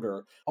social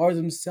order are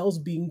themselves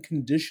being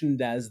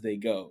conditioned as they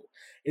go.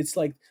 It's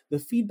like the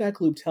feedback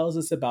loop tells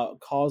us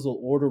about causal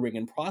ordering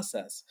and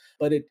process,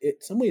 but it in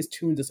some ways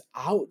tunes us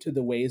out to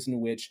the ways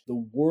in which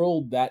the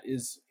world that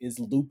is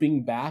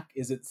looping back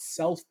is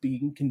itself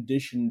being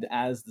conditioned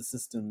as the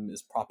system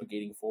is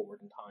propagating forward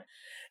in time.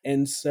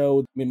 And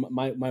so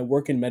my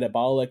work in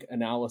metabolic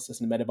analysis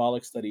and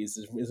metabolic studies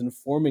is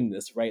informing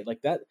this, right?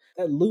 Like that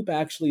loop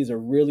actually is a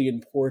really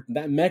important,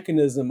 that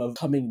mechanism of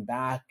coming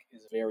back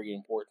is very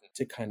important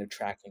to kind of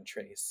track and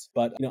trace.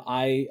 But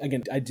I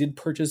did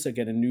purchase a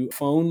new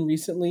phone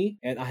recently,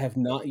 and I have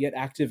not yet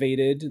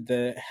activated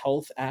the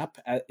health app,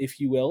 if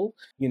you will,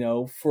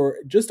 for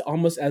just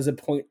almost as a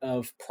point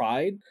of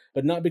pride,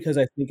 but not because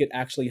I think it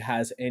actually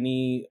has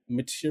any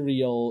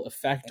material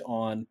effect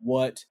on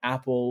what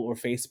Apple or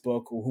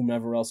Facebook or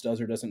whomever else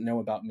does or doesn't know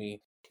about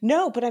me.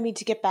 No, but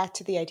to get back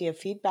to the idea of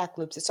feedback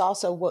loops, it's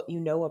also what you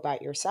know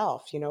about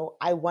yourself.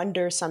 I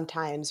wonder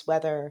sometimes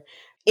whether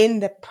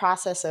in the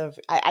process of,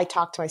 I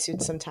talk to my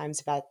students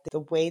sometimes about the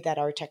way that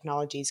our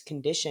technologies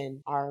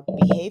condition our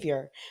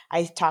behavior.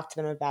 I talk to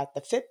them about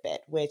the Fitbit,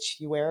 which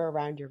you wear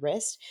around your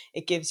wrist.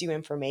 It gives you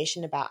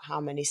information about how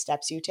many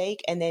steps you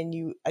take, and then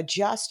you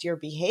adjust your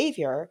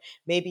behavior.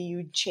 Maybe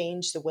you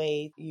change the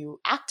way you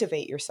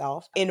activate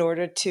yourself in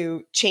order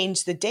to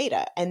change the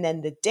data. And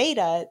then the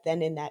data,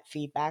 then in that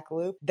feedback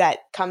loop that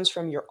comes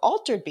from your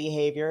altered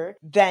behavior,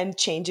 then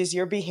changes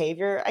your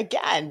behavior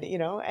again,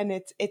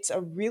 and it's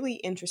a really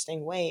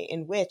interesting way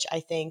in which I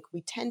think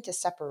we tend to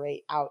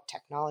separate out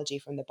technology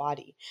from the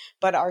body.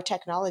 But our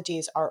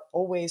technologies are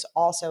always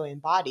also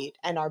embodied,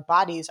 and our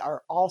bodies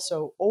are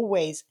also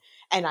always,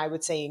 and I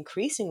would say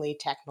increasingly,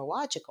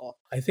 technological.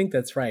 I think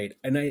that's right.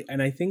 And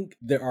I think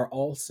there are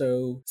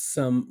also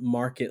some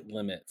market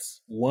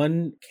limits.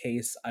 One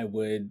case I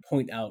would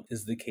point out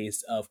is the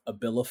case of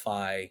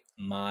Abilify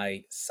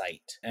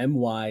MyCite,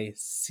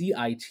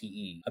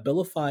 MyCite.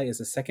 Abilify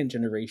is a second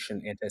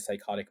generation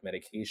antipsychotic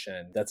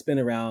medication that's been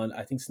around,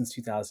 I think, since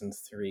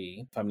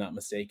 2003, if I'm not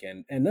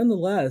mistaken. And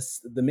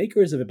nonetheless, the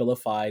makers of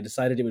Abilify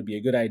decided it would be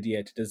a good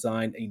idea to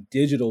design a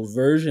digital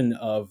version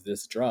of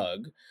this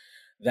drug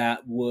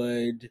that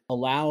would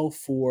allow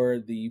for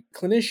the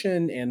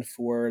clinician and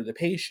for the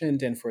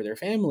patient and for their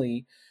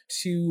family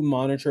to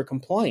monitor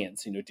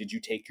compliance. Did you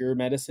take your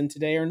medicine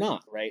today or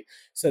not, right?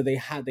 So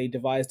they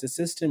devised a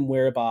system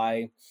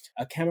whereby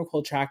a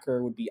chemical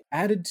tracker would be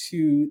added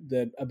to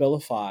the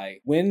Abilify.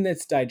 When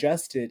it's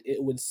digested,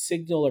 it would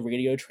signal a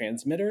radio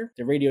transmitter.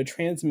 The radio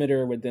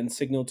transmitter would then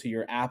signal to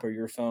your app or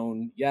your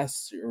phone,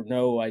 yes or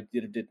no, I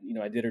did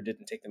or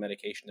didn't take the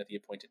medication at the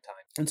appointed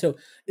time. And so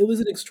it was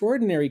an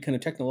extraordinary kind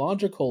of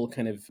technological technological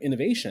kind of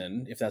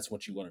innovation, if that's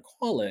what you want to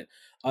call it,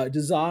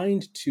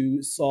 designed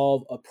to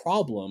solve a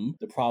problem,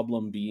 the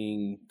problem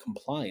being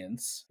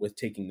compliance with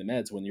taking the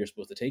meds when you're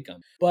supposed to take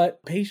them.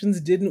 But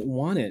patients didn't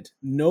want it.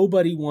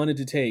 Nobody wanted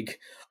to take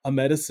a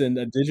medicine,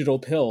 a digital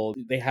pill.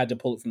 They had to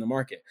pull it from the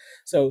market.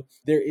 So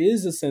there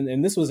is a sense,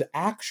 and this was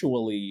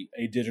actually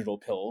a digital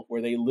pill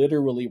where they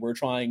literally were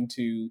trying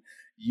to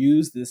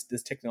use this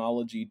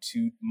technology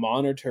to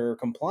monitor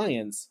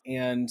compliance,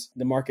 and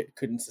the market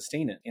couldn't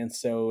sustain it, and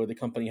so the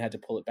company had to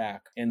pull it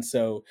back. And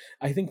so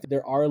I think that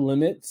there are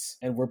limits,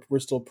 and we're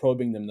still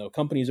probing them, though.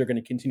 Companies are going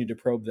to continue to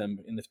probe them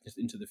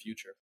into the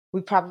future.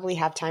 We probably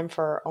have time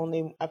for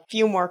only a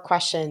few more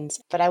questions,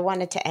 but I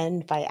wanted to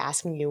end by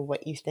asking you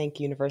what you think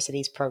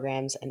universities,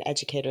 programs, and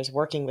educators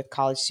working with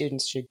college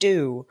students should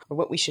do, or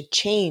what we should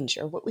change,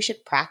 or what we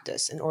should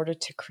practice in order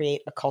to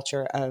create a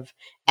culture of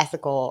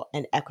ethical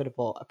and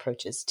equitable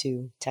approaches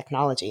to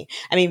technology.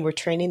 I mean, we're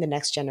training the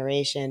next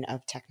generation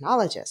of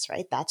technologists,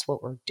 right? That's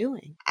what we're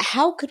doing.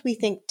 How could we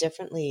think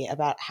differently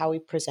about how we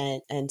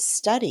present and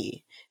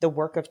study the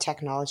work of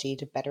technology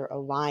to better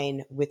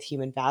align with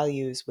human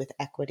values, with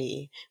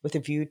equity, with a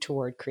view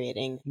toward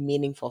creating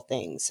meaningful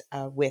things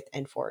with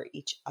and for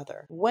each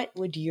other? What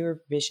would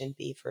your vision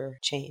be for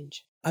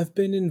change? I've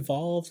been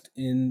involved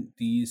in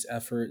these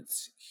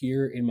efforts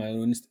here in my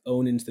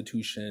own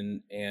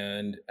institution,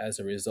 and as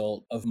a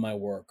result of my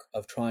work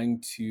of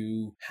trying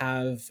to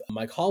have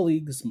my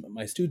colleagues,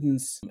 my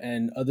students,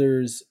 and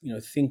others,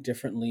 think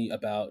differently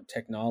about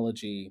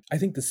technology. I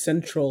think the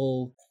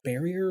central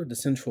barrier, the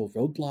central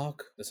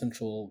roadblock, the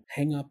central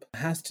hangup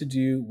has to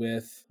do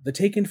with the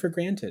taken for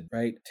granted,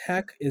 right?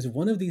 Tech is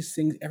one of these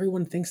things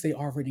everyone thinks they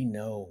already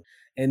know.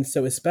 And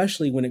so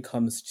especially when it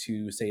comes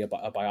to, say, a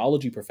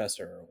biology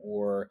professor,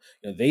 or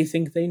they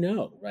think they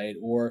know, right?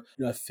 Or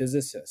a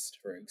physicist,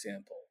 for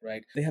example,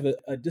 right? They have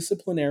a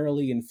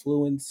disciplinarily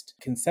influenced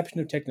conception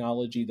of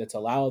technology that's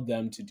allowed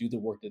them to do the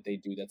work that they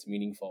do that's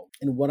meaningful.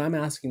 And what I'm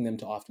asking them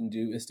to often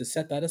do is to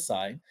set that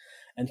aside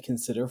and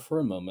consider for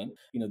a moment,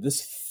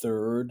 this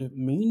third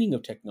meaning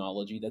of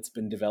technology that's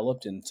been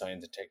developed in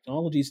science and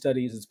technology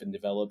studies. It's been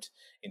developed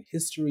in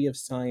history of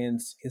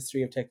science,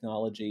 history of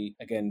technology.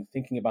 Again,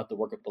 thinking about the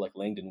work of people like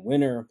Langdon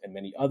Winner and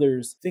many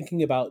others,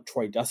 thinking about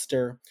Troy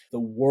Duster, the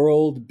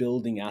world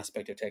building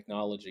aspect of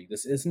technology.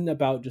 This isn't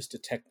about just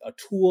a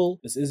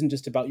tool. This isn't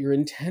just about your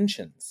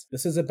intentions.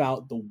 This is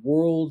about the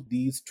world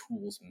these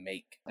tools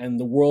make and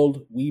the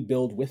world we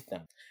build with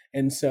them.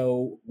 And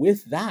so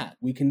with that,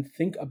 we can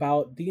think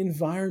about the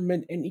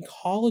environment and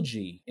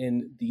ecology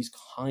in these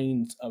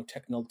kinds of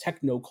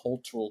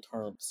techno-cultural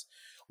terms.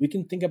 We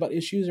can think about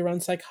issues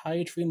around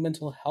psychiatry and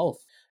mental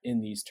health in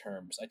these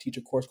terms. I teach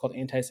a course called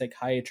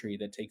Anti-Psychiatry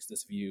that takes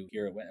this view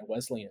here at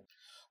Wesleyan.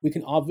 We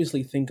can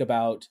obviously think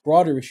about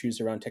broader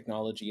issues around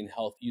technology and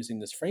health using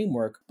this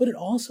framework, but it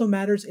also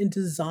matters in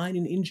design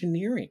and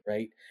engineering,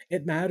 right?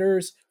 It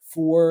matters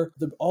for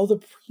all the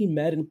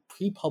pre-med and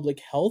pre-public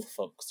health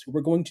folks who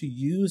are going to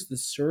use the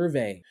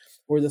survey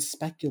or the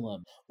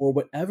speculum or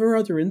whatever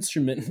other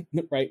instrument,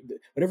 right?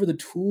 Whatever the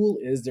tool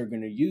is they're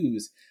going to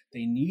use,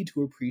 they need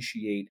to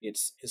appreciate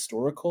its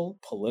historical,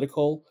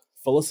 political,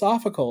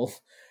 philosophical,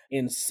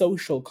 and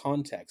social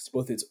context,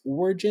 both its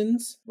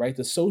origins, right?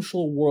 The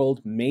social world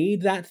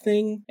made that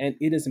thing, and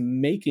it is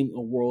making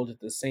a world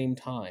at the same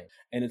time.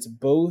 And it's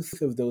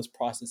both of those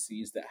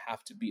processes that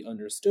have to be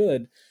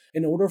understood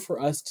in order for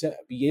us to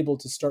be able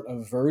to start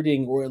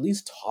averting, or at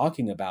least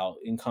talking about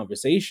in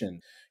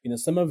conversation,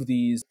 some of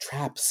these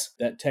traps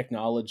that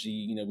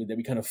technology, that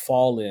we kind of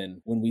fall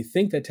in when we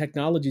think that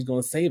technology is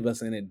going to save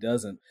us and it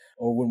doesn't,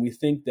 or when we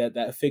think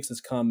that fix is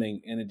coming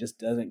and it just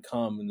doesn't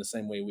come in the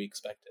same way we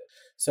expect it.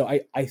 So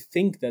I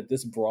think that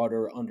this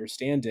broader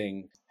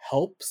understanding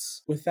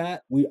helps with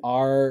that. We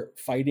are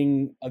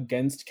fighting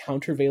against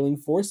countervailing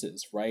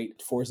forces, right?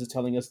 Forces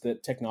telling us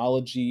that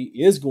technology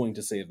is going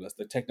to save us,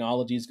 that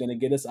technology is going to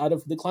get us out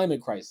of the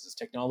climate crisis,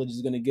 technology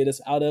is going to get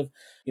us out of,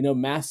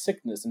 mass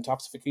sickness,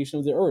 intoxication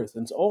of the earth.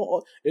 And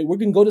so we're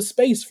going to go to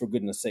space, for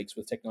goodness sakes,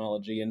 with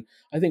technology. And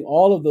I think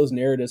all of those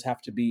narratives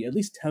have to be at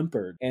least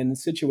tempered and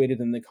situated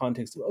in the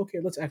context of, okay,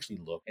 let's actually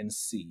look and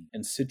see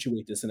and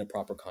situate this in a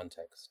proper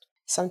context.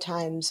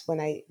 Sometimes when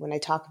I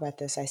talk about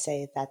this, I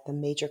say that the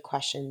major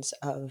questions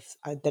of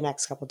the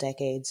next couple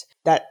decades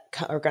that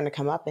are going to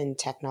come up in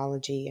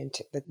technology and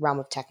the realm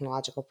of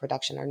technological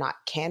production are not,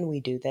 can we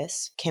do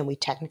this? Can we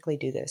technically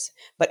do this?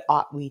 But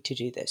ought we to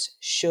do this?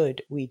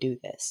 Should we do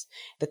this?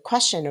 The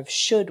question of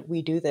should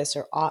we do this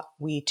or ought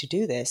we to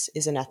do this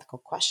is an ethical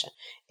question.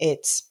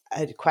 It's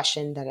a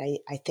question that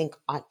I think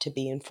ought to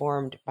be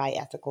informed by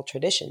ethical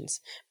traditions,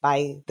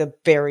 by the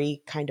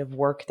very kind of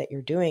work that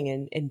you're doing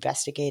in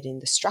investigating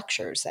the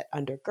structures that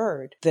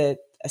undergird the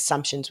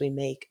assumptions we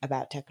make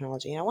about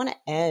technology. And I want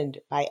to end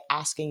by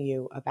asking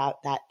you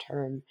about that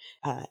term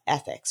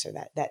ethics, or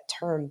that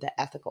term, the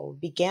ethical.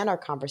 We began our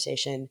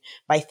conversation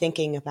by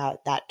thinking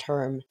about that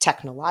term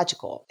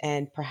technological,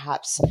 and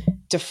perhaps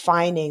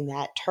defining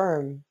that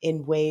term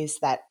in ways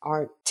that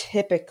aren't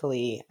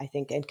typically, I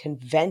think, and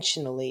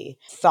conventionally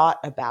thought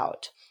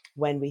about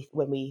when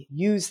we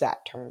use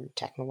that term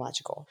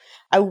technological.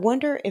 I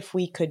wonder if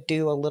we could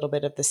do a little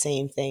bit of the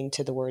same thing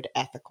to the word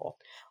ethical.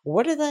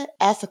 What are the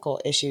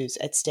ethical issues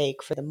at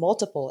stake for the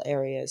multiple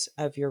areas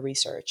of your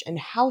research, and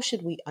how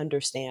should we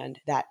understand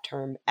that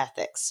term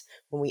ethics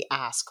when we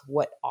ask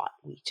what ought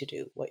we to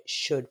do? What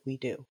should we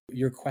do?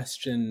 Your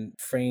question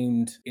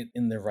framed it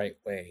in the right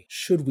way.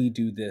 Should we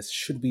do this?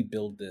 Should we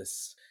build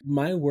this?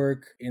 My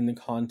work in the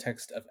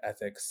context of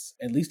ethics,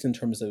 at least in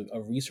terms of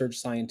research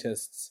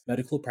scientists,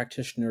 medical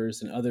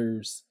practitioners, and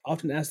others,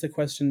 often ask the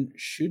question,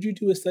 should you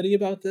do a study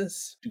about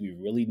this? Do we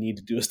really need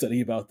to do a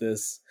study about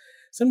this?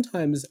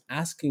 Sometimes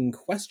asking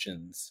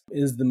questions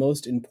is the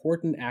most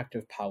important act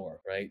of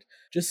power, right?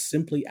 Just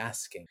simply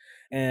asking.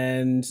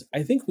 And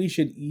I think we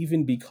should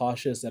even be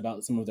cautious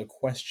about some of the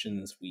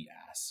questions we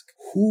ask.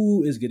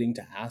 Who is getting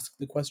to ask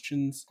the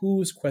questions?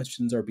 Whose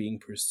questions are being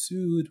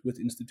pursued with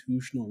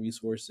institutional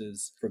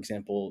resources, for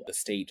example, the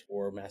state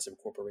or massive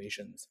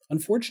corporations?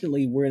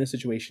 Unfortunately, we're in a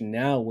situation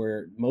now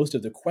where most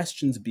of the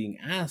questions being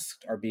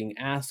asked are being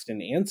asked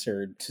and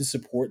answered to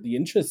support the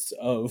interests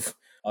of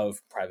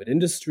private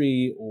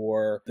industry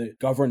or the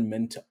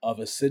government of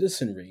a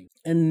citizenry,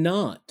 and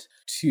not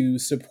to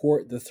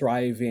support the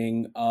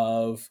thriving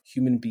of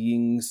human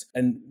beings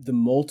and the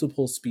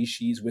multiple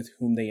species with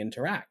whom they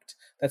interact.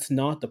 That's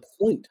not the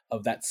point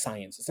of that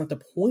science. It's not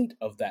the point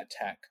of that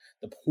tech.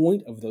 The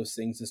point of those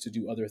things is to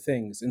do other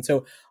things. And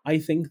so I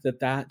think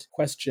that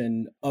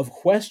question of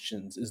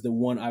questions is the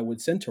one I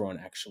would center on,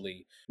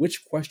 actually.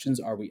 Which questions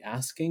are we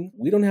asking?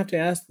 We don't have to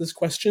ask this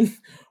question.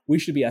 We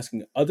should be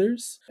asking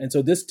others. And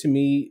so this, to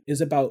me, is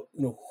about,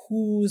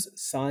 whose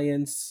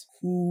science,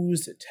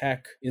 whose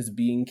tech is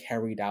being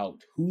carried out,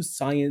 whose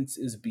science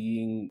is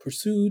being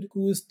pursued,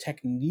 whose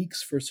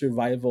techniques for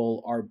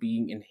survival are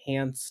being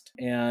enhanced.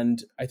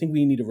 And I think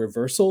we need a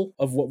reversal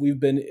of what we've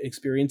been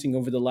experiencing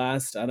over the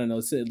last, at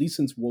least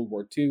since World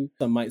War II.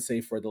 Some might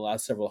say for the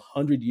last several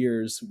hundred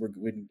years, we're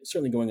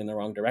certainly going in the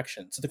wrong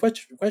direction. So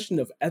the question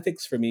of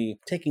ethics for me,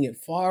 taking it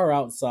far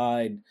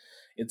outside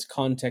its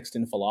context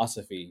in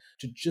philosophy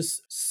to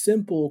just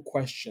simple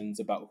questions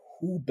about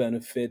who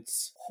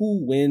benefits,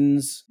 who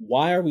wins,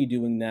 why are we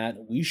doing that?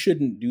 We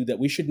shouldn't do that.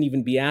 We shouldn't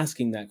even be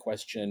asking that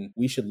question.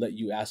 We should let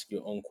you ask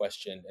your own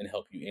question and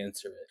help you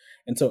answer it.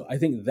 And so I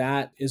think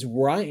that is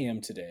where I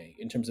am today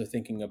in terms of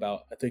thinking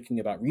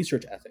about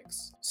research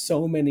ethics.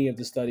 So many of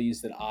the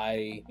studies that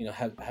I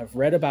have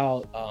read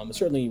about,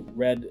 certainly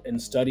read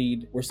and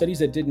studied, were studies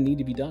that didn't need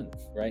to be done,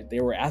 right? They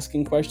were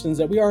asking questions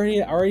that we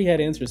already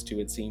had answers to,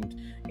 it seemed.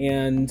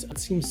 And it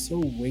seems such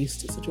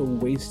a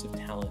waste of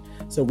talent.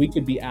 So we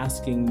could be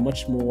asking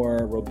much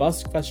more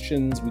robust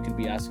questions. We could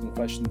be asking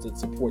questions that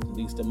support the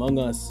least among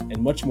us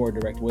in much more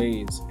direct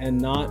ways, and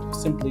not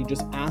simply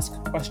just ask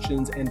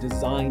questions and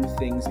design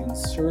things in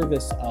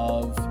service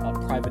of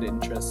private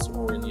interests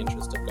or in the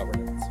interest of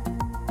governance.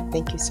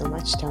 Thank you so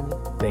much, Tony.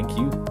 Thank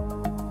you.